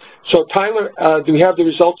 So Tyler, do we have the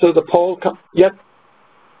results of the poll yet?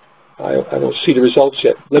 I don't see the results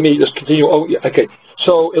yet. Let me just continue. Oh, yeah, okay.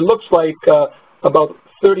 So it looks like about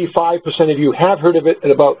 35% of you have heard of it,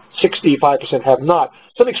 and about 65% have not.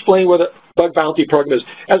 So let me explain what a bug bounty program is.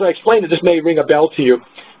 As I explained it, this may ring a bell to you.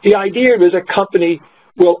 The idea is a company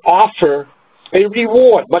will offer a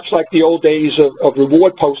reward, much like the old days of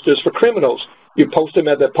reward posters for criminals. You post them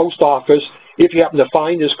at the post office. If you happen to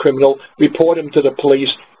find this criminal, report him to the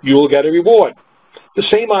police, you will get a reward. The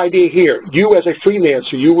same idea here. You as a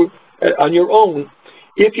freelancer, you on your own,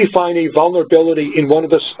 if you find a vulnerability in one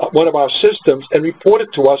of our systems and report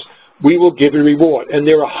it to us, we will give you a reward. And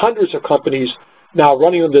there are hundreds of companies now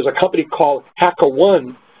running them. There's a company called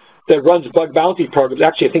HackerOne that runs bug bounty programs,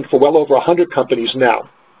 actually I think for well over 100 companies now.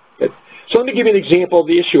 So let me give you an example of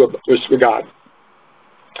the issue of this regard.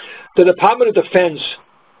 The Department of Defense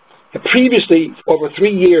previously, over 3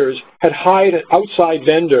 years, had hired an outside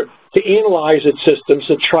vendor to analyze its systems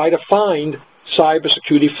to try to find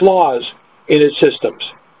cybersecurity flaws in its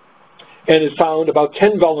systems. And it found about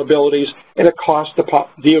 10 vulnerabilities, and it cost the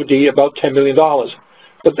DoD about $10 million.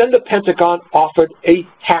 But then the Pentagon offered a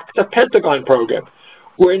Hack the Pentagon program.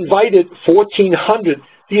 We're invited 1,400.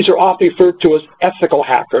 These are often referred to as ethical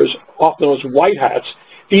hackers, often known as white hats.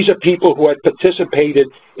 These are people who had participated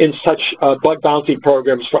in such bug bounty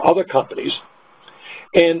programs for other companies.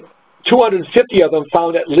 And 250 of them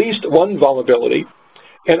found at least one vulnerability.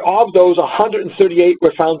 And of those, 138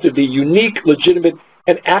 were found to be unique, legitimate,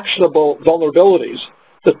 and actionable vulnerabilities.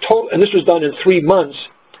 The total, and this was done in 3 months,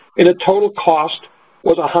 and the total cost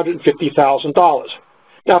was $150,000.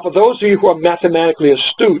 Now, for those of you who are mathematically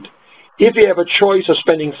astute, if you have a choice of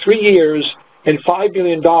spending 3 years and $5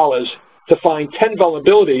 million to find 10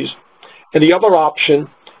 vulnerabilities, and the other option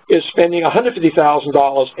is spending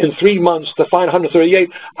 $150,000 in 3 months to find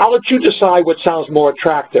 138, I'll let you decide what sounds more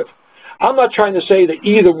attractive. I'm not trying to say that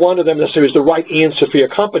either one of them necessarily is the right answer for your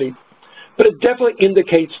company, but it definitely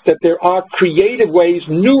indicates that there are creative ways,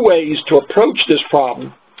 new ways to approach this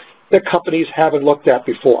problem that companies haven't looked at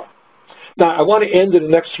before. Now, I want to end in the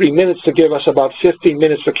next 3 minutes to give us about 15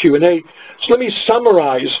 minutes for Q&A. So let me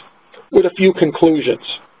summarize with a few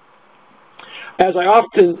conclusions. As I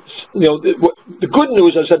often, the good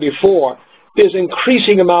news, as I said before, there's an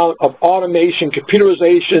increasing amount of automation,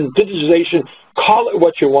 computerization, digitization, call it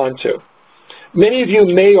what you want to. Many of you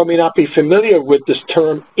may or may not be familiar with this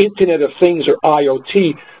term Internet of Things or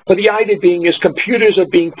IoT, but the idea being is computers are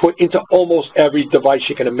being put into almost every device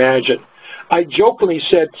you can imagine. I jokingly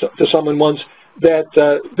said to someone once that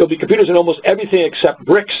there'll be computers in almost everything except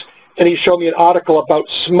bricks, and he showed me an article about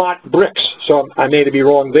smart bricks, so I may be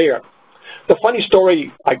wrong there. The funny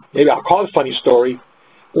story, maybe I'll call it a funny story,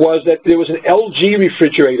 was that there was an LG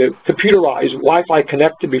refrigerator, computerized, Wi-Fi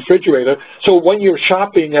connected refrigerator, so when you're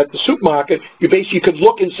shopping at the supermarket, you basically could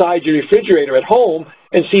look inside your refrigerator at home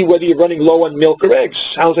and see whether you're running low on milk or eggs.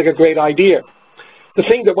 Sounds like a great idea. The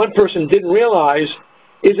thing that one person didn't realize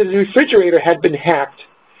is that the refrigerator had been hacked,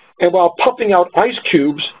 and while pumping out ice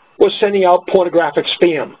cubes, was sending out pornographic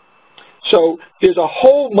spam. So there's a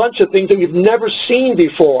whole bunch of things that we've never seen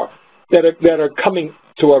before that are coming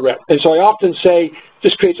to our rep. And so I often say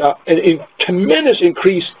this creates a tremendous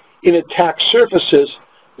increase in attack surfaces,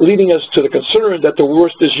 leading us to the concern that the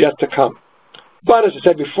worst is yet to come. But as I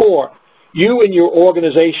said before, you and your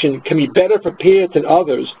organization can be better prepared than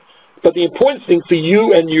others. But the important thing for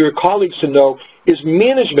you and your colleagues to know is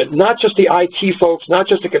management, not just the IT folks, not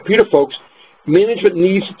just the computer folks. Management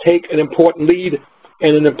needs to take an important lead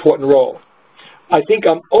and an important role. I think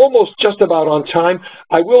I'm almost just about on time.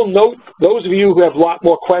 I will note those of you who have a lot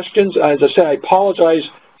more questions, as I said, I apologize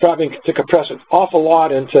for having to compress an awful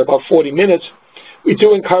lot into about 40 minutes. We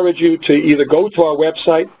do encourage you to either go to our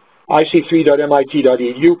website,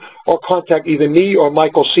 ic3.mit.edu, or contact either me or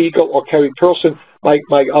Michael Siegel or Kerry Perlson,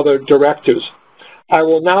 my other directors. I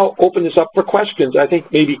will now open this up for questions. I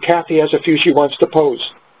think maybe Kathy has a few she wants to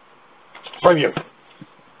pose. From you.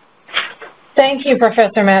 Thank you,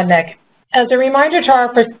 Professor Madnick. As a reminder to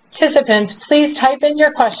our participants, please type in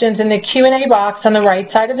your questions in the Q&A box on the right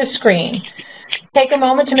side of the screen. Take a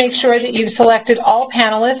moment to make sure that you've selected all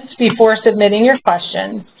panelists before submitting your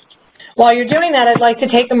question. While you're doing that, I'd like to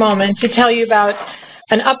take a moment to tell you about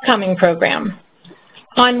an upcoming program.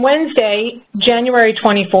 On Wednesday, January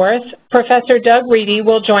 24th, Professor Doug Reedy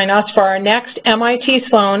will join us for our next MIT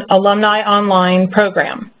Sloan Alumni Online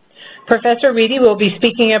program. Professor Reedy will be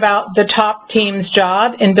speaking about the top team's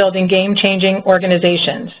job in building game-changing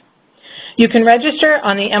organizations. You can register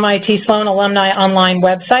on the MIT Sloan Alumni Online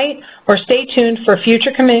website or stay tuned for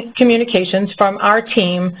future communications from our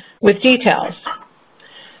team with details.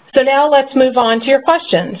 So now let's move on to your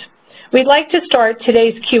questions. We'd like to start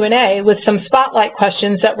today's Q&A with some spotlight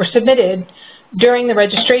questions that were submitted during the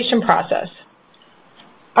registration process.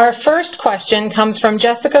 Our first question comes from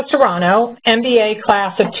Jessica Serrano, MBA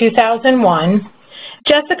class of 2001.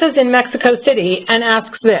 Jessica's in Mexico City and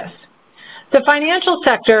asks this: the financial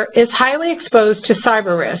sector is highly exposed to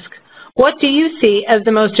cyber risk. What do you see as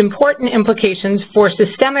the most important implications for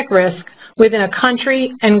systemic risk within a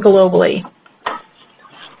country and globally?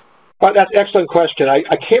 Well, that's an excellent question. I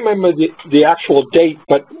can't remember the actual date,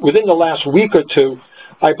 but within the last week or two,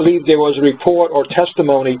 I believe there was a report or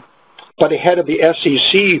testimony by the head of the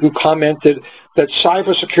SEC who commented that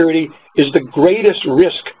cybersecurity is the greatest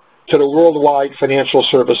risk to the worldwide financial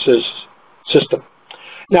services system.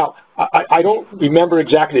 Now, I don't remember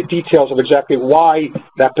exactly the details of exactly why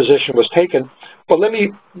that position was taken, but let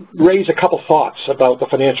me raise a couple thoughts about the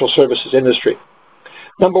financial services industry.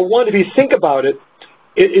 Number one, if you think about it,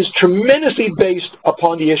 it is tremendously based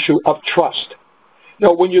upon the issue of trust.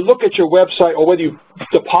 Now, when you look at your website or whether you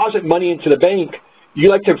deposit money into the bank, you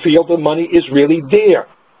like to feel the money is really there.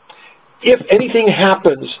 If anything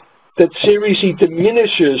happens that seriously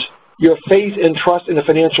diminishes your faith and trust in the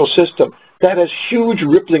financial system, that has huge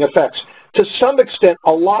rippling effects. To some extent,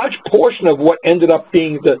 a large portion of what ended up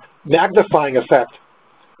being the magnifying effect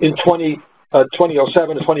in 2007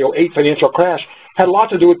 and 2008 financial crash had a lot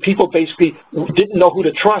to do with people basically didn't know who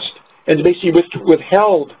to trust and basically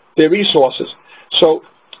withheld their resources. So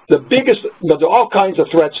the biggest, there are all kinds of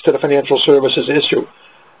threats to the financial services issue,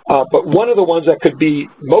 but one of the ones that could be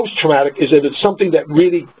most traumatic is that it's something that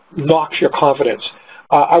really knocks your confidence.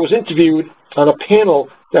 I was interviewed on a panel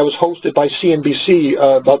that was hosted by CNBC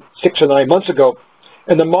about 6 or 9 months ago,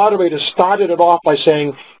 and the moderator started it off by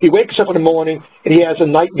saying he wakes up in the morning and he has a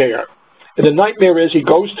nightmare. And the nightmare is he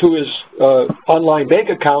goes to his online bank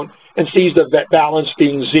account and sees the balance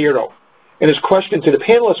being zero. And his question to the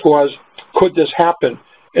panelists was, could this happen?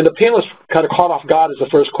 And the panelists kind of caught off guard as the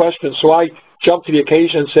first question, so I jumped to the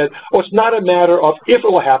occasion and said, oh, it's not a matter of if it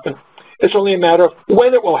will happen, it's only a matter of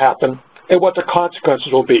when it will happen and what the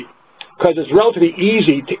consequences will be. Because it's relatively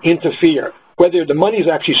easy to interfere, whether the money is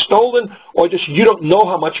actually stolen or just you don't know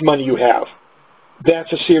how much money you have.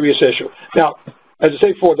 That's a serious issue. Now, as I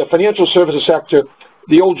say, for the financial services sector,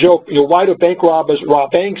 the old joke, why do bank robbers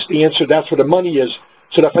rob banks? The answer, that's where the money is.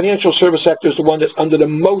 So the financial service sector is the one that's under the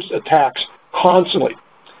most attacks constantly.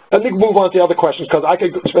 Let me move on to the other questions because I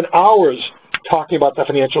could spend hours talking about the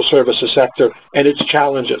financial services sector and its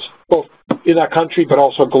challenges, both in our country but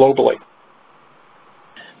also globally.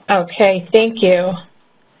 Okay, thank you.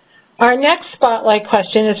 Our next spotlight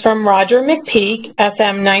question is from Roger McPeak,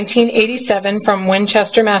 SM 1987 from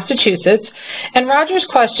Winchester, Massachusetts. And Roger's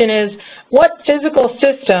question is, what physical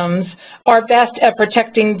systems are best at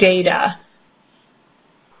protecting data?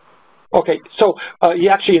 Okay, so he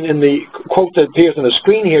actually, in the quote that appears on the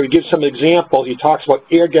screen here, he gives some examples. He talks about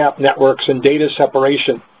air-gap networks and data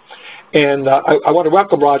separation. And I want to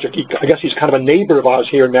welcome Roger. I guess he's kind of a neighbor of ours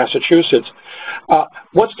here in Massachusetts.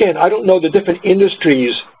 Once again, I don't know the different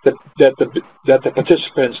industries that the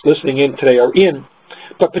participants listening in today are in,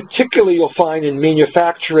 but particularly you'll find in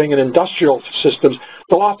manufacturing and industrial systems,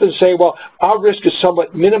 they'll often say, well, our risk is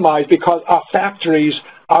somewhat minimized because our factories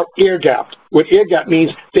are air-gapped. What air-gapped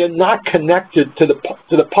means they're not connected to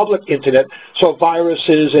the public internet, so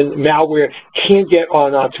viruses and malware can't get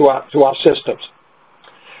on to our systems.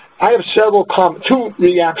 I have two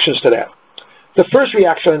reactions to that. The first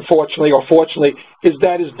reaction, unfortunately or fortunately, is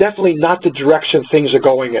that is definitely not the direction things are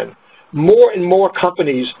going in. More and more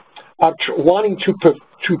companies are wanting to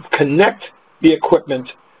connect the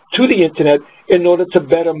equipment to the internet in order to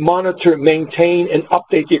better monitor, maintain, and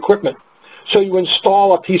update the equipment. So you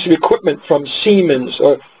install a piece of equipment from Siemens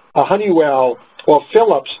or Honeywell or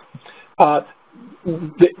Philips. That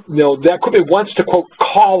equipment wants to, quote,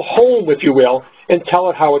 call home, if you will, and tell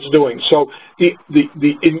it how it's doing. So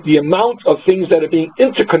the amount of things that are being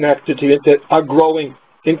interconnected to the internet are growing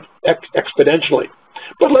exponentially.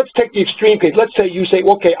 But let's take the extreme case. Let's say you say,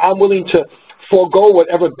 okay, I'm willing to forego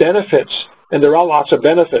whatever benefits, and there are lots of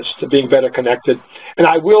benefits to being better connected, and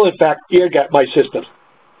I will, in fact, air-gap my systems.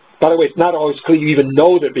 By the way, it's not always clear you even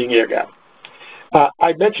know they're being air-gapped.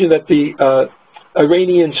 I mentioned that the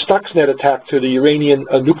Iranian Stuxnet attack to the Iranian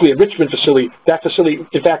nuclear enrichment facility, that facility,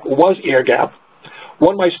 in fact, was air-gapped.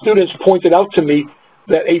 One of my students pointed out to me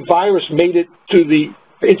that a virus made it to the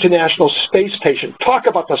International Space Station. Talk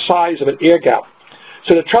about the size of an air gap.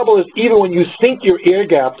 So the trouble is, even when you think you're air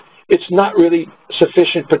gapped, it's not really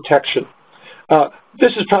sufficient protection.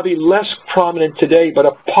 This is probably less prominent today, but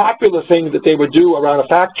a popular thing that they would do around a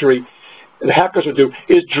factory, and the hackers would do,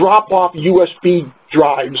 is drop off USB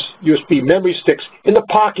drives, USB memory sticks, in the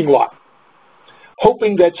parking lot,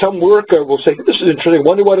 hoping that some worker will say, this is interesting,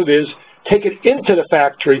 wonder what it is, take it into the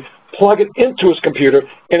factory, plug it into his computer,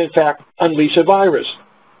 and in fact, unleash a virus.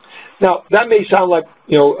 Now, that may sound like,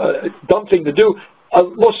 a dumb thing to do. A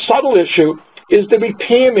more subtle issue is the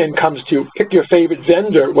repairman comes to you, pick your favorite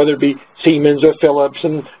vendor, whether it be Siemens or Philips,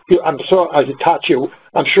 and I'm sure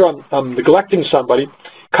I'm neglecting somebody,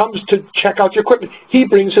 comes to check out your equipment. He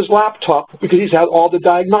brings his laptop because he's had all the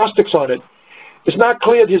diagnostics on it. It's not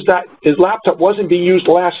clear that his laptop wasn't being used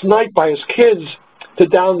last night by his kids to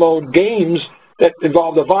download games that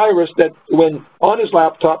involve the virus that when on his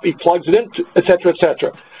laptop he plugs it in, etc.,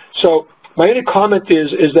 etc. So my only comment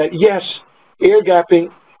is that yes, air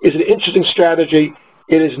gapping is an interesting strategy.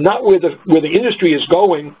 It is not where the industry is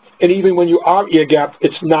going, and even when you are air gapped,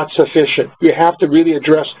 it's not sufficient. You have to really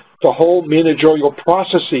address the whole managerial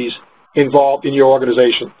processes involved in your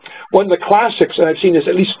organization. One of the classics, and I've seen this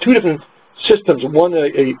at least two different systems, one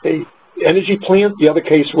a energy plant, the other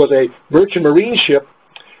case was a merchant marine ship,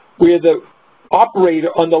 where the operator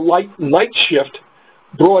on the night shift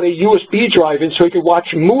brought a USB drive in so he could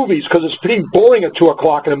watch movies, because it's pretty boring at 2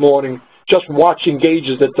 o'clock in the morning just watching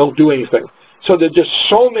gauges that don't do anything. So there's just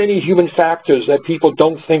so many human factors that people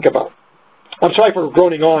don't think about. I'm sorry for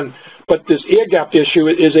droning on, but this air gap issue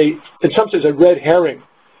is in some sense a red herring.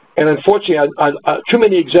 And unfortunately, too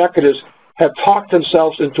many executives have talked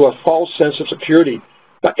themselves into a false sense of security.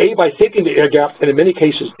 But A, by thinking the air gap, and in many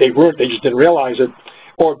cases they weren't, they just didn't realize it,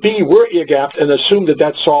 or B, were air gapped and assumed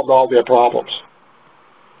that solved all their problems.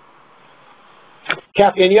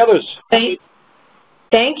 Kathy, any others?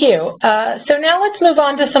 Thank you. So now let's move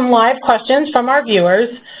on to some live questions from our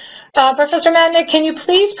viewers. Professor Madnick, can you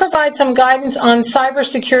please provide some guidance on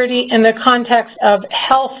cybersecurity in the context of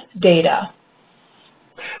health data?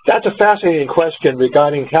 That's a fascinating question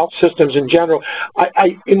regarding health systems in general.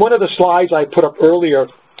 In one of the slides I put up earlier,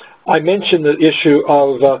 I mentioned the issue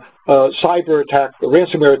of cyber attack, a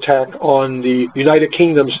ransomware attack on the United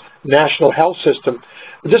Kingdom's national health system.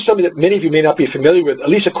 This is something that many of you may not be familiar with, at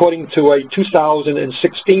least according to a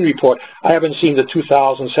 2016 report. I haven't seen the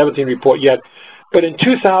 2017 report yet. But in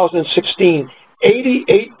 2016,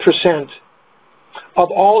 88%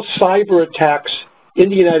 of all cyber attacks in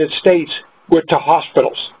the United States were to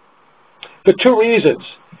hospitals. For two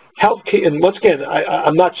reasons. Healthcare, and once again,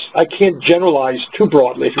 I can't generalize too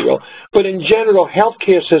broadly, if you will, but in general,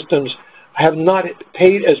 healthcare systems have not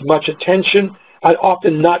paid as much attention, and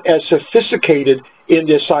often not as sophisticated in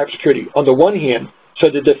their cybersecurity, on the one hand, so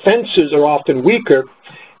the defenses are often weaker,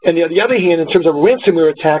 and on the other hand, in terms of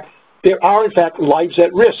ransomware attack, there are in fact lives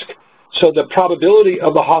at risk, so the probability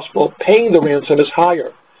of the hospital paying the ransom is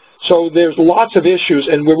higher. So there's lots of issues,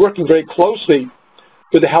 and we're working very closely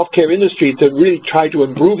with the healthcare industry to really try to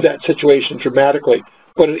improve that situation dramatically,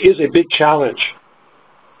 but it is a big challenge.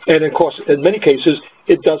 And of course, in many cases,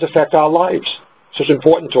 it does affect our lives, so it's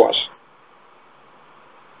important to us.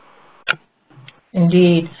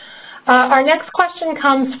 Indeed. Our next question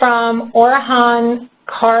comes from Orhan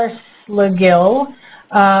Karslagil.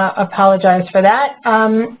 Apologize for that.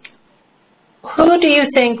 Who do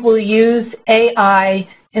you think will use AI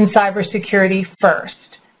in cybersecurity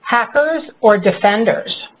first, hackers or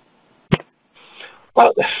defenders?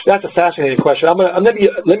 Well, that's a fascinating question. Let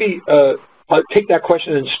me take that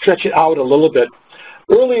question and stretch it out a little bit.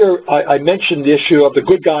 Earlier, I mentioned the issue of the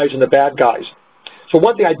good guys and the bad guys. So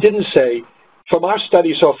one thing I didn't say, from our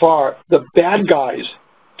study so far, the bad guys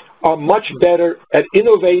are much better at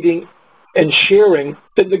innovating and sharing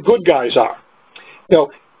than the good guys are. You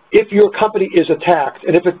know, if your company is attacked,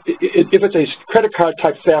 and if it's a credit card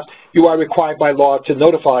type theft, you are required by law to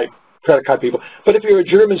notify credit card people. But if you're a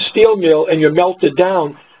German steel mill and you're melted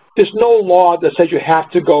down, there's no law that says you have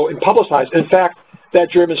to go and publicize. In fact, that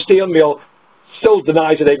German steel mill still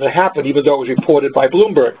denies it even happened, even though it was reported by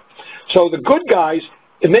Bloomberg. So the good guys,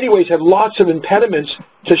 in many ways, have lots of impediments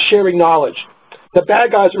to sharing knowledge. The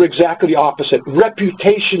bad guys are exactly the opposite.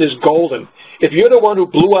 Reputation is golden. If you're the one who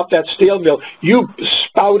blew up that steel mill, you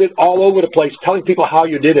spout it all over the place, telling people how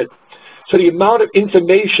you did it. So the amount of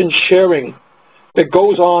information sharing that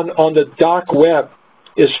goes on the dark web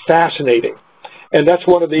is fascinating. And that's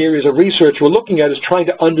one of the areas of research we're looking at, is trying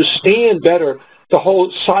to understand better the whole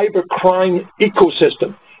cyber crime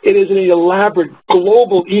ecosystem. It is an elaborate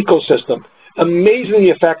global ecosystem, amazingly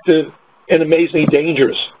effective and amazingly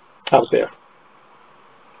dangerous out there.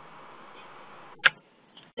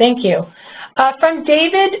 Thank you. From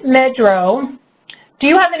David Medro, do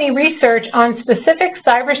you have any research on specific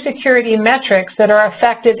cybersecurity metrics that are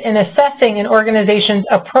effective in assessing an organization's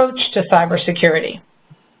approach to cybersecurity?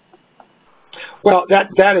 Well,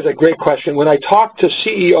 that is a great question. When I talk to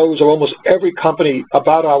CEOs of almost every company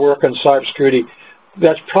about our work on cybersecurity,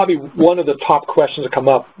 that's probably one of the top questions that come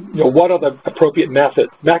up. You know, what are the appropriate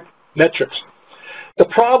metrics? The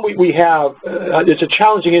problem we have, it's a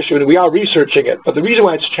challenging issue, and we are researching it, but the reason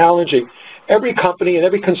why it's challenging, every company and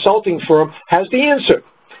every consulting firm has the answer.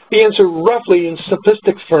 The answer, roughly in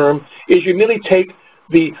simplistic form, is you merely take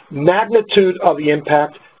the magnitude of the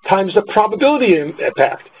impact times the probability of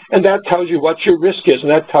impact, and that tells you what your risk is, and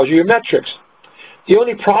that tells you your metrics. The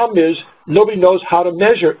only problem is nobody knows how to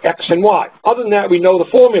measure X and Y. Other than that, we know the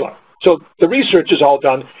formula. So the research is all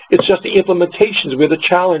done. It's just the implementations where the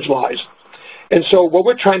challenge lies. And so what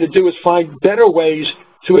we're trying to do is find better ways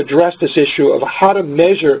to address this issue of how to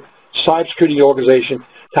measure cybersecurity organization,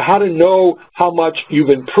 to how to know how much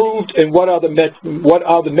you've improved and what are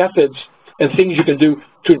the methods and things you can do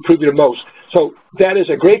to improve it the most. So that is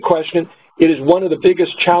a great question. It is one of the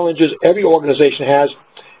biggest challenges every organization has,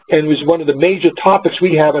 and was one of the major topics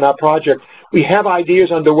we have in our project. We have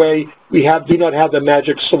ideas underway. We do not have the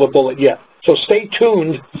magic silver bullet yet. So stay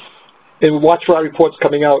tuned and watch for our reports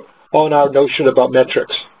coming out on our notion about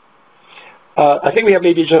metrics. I think we have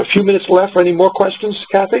maybe just a few minutes left for any more questions,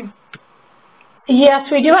 Kathy? Yes,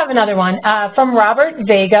 we do have another one from Robert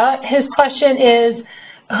Vega. His question is,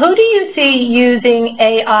 who do you see using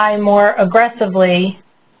AI more aggressively?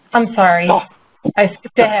 I'm sorry. Oh. I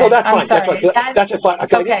skipped ahead. So that's fine. That's fine.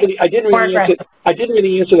 Okay. I didn't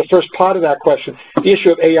really answer the first part of that question, the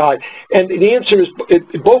issue of AI. And the answer is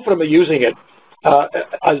both of them are using it.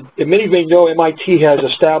 As many may know, MIT has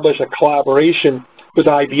established a collaboration with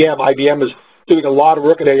IBM. IBM is doing a lot of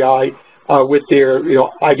work at AI with their,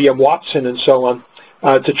 IBM Watson and so on,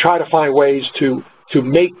 to try to find ways to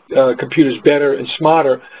make computers better and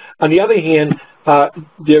smarter. On the other hand,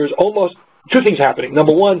 there's almost two things happening.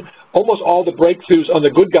 Number one, almost all the breakthroughs on the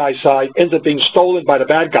good guy side ends up being stolen by the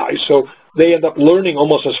bad guys, so they end up learning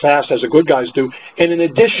almost as fast as the good guys do. And in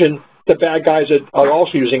addition, the bad guys are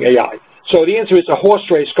also using AI. So the answer is a horse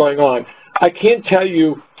race going on. I can't tell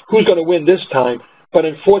you who's going to win this time, but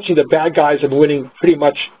unfortunately the bad guys are winning pretty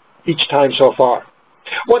much each time so far.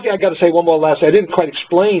 One thing I got to say, one more last, I didn't quite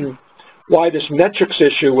explain why this metrics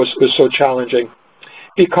issue was so challenging,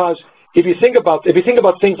 because if you think about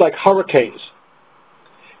things like hurricanes,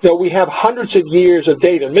 we have hundreds of years of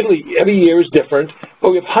data. Admittedly, every year is different, but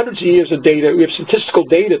we have hundreds of years of data. We have statistical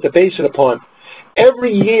data to base it upon.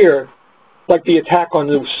 Every year, like the attack on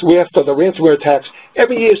the SWIFT or the ransomware attacks,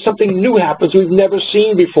 every year something new happens we've never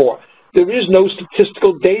seen before. There is no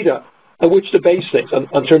statistical data on which to base things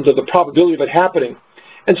in terms of the probability of it happening.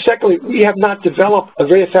 And secondly, we have not developed a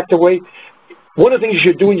very effective way. One of the things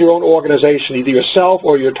you should do in your own organization, either yourself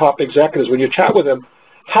or your top executives, when you chat with them,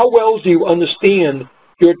 how well do you understand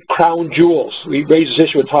your crown jewels? We raise this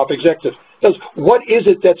issue with top executives. What is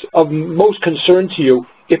it that's of most concern to you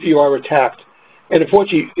if you are attacked? And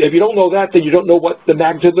unfortunately, if you don't know that, then you don't know what the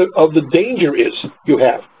magnitude of the danger is you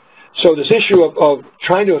have. So this issue of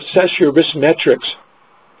trying to assess your risk metrics,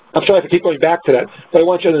 I'm sorry if I keep going back to that, but I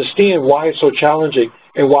want you to understand why it's so challenging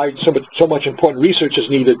and why so much important research is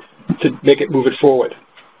needed to make it move it forward.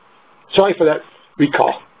 Sorry for that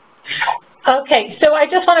recall. Okay, so I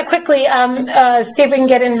just want to quickly see if we can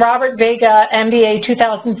get in Robert Vega, MBA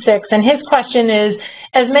 2006, and his question is,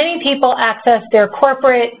 as many people access their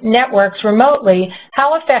corporate networks remotely,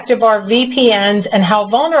 how effective are VPNs and how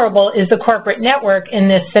vulnerable is the corporate network in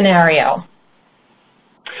this scenario?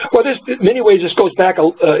 Well, in many ways, this goes back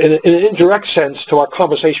in an indirect sense to our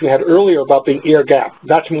conversation we had earlier about being air-gapped.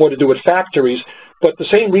 That's more to do with factories, but the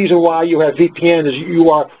same reason why you have VPN is you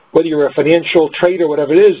are, whether you're a financial trader,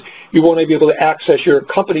 whatever it is, you won't be able to access your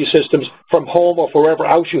company systems from home or wherever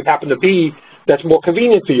else you happen to be that's more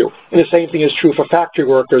convenient for you. And the same thing is true for factory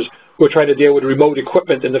workers who are trying to deal with remote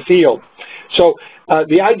equipment in the field. So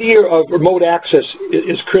the idea of remote access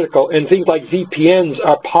is critical, and things like VPNs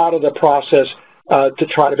are part of the process to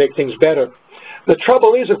try to make things better. The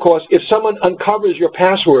trouble is, of course, if someone uncovers your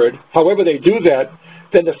password, however they do that,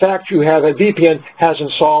 then the fact you have a VPN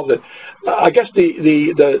hasn't solved it. I guess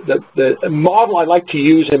the model I like to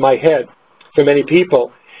use in my head for many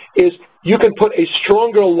people is you can put a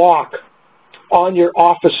stronger lock on your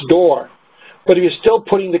office door, but if you're still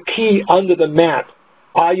putting the key under the mat,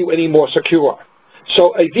 are you any more secure?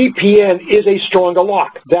 So a VPN is a stronger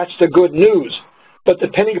lock. That's the good news. But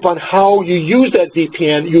depending upon how you use that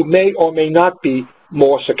VPN, you may or may not be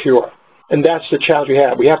more secure. And that's the challenge we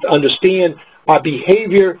have. We have to understand our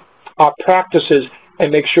behavior, our practices,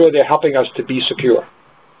 and make sure they're helping us to be secure.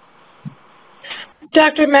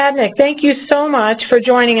 Dr. Madnick, thank you so much for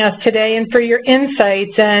joining us today and for your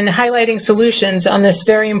insights and highlighting solutions on this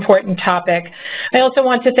very important topic. I also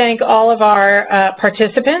want to thank all of our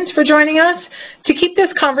participants for joining us. To keep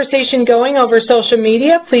this conversation going over social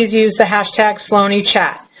media, please use the hashtag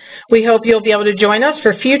 #SloanieChat. We hope you'll be able to join us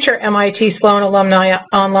for future MIT Sloan Alumni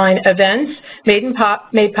online events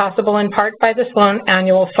made possible in part by the Sloan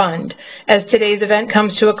Annual Fund. As today's event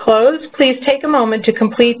comes to a close, please take a moment to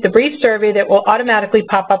complete the brief survey that will automatically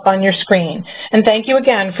pop up on your screen. And thank you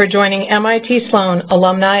again for joining MIT Sloan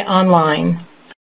Alumni Online.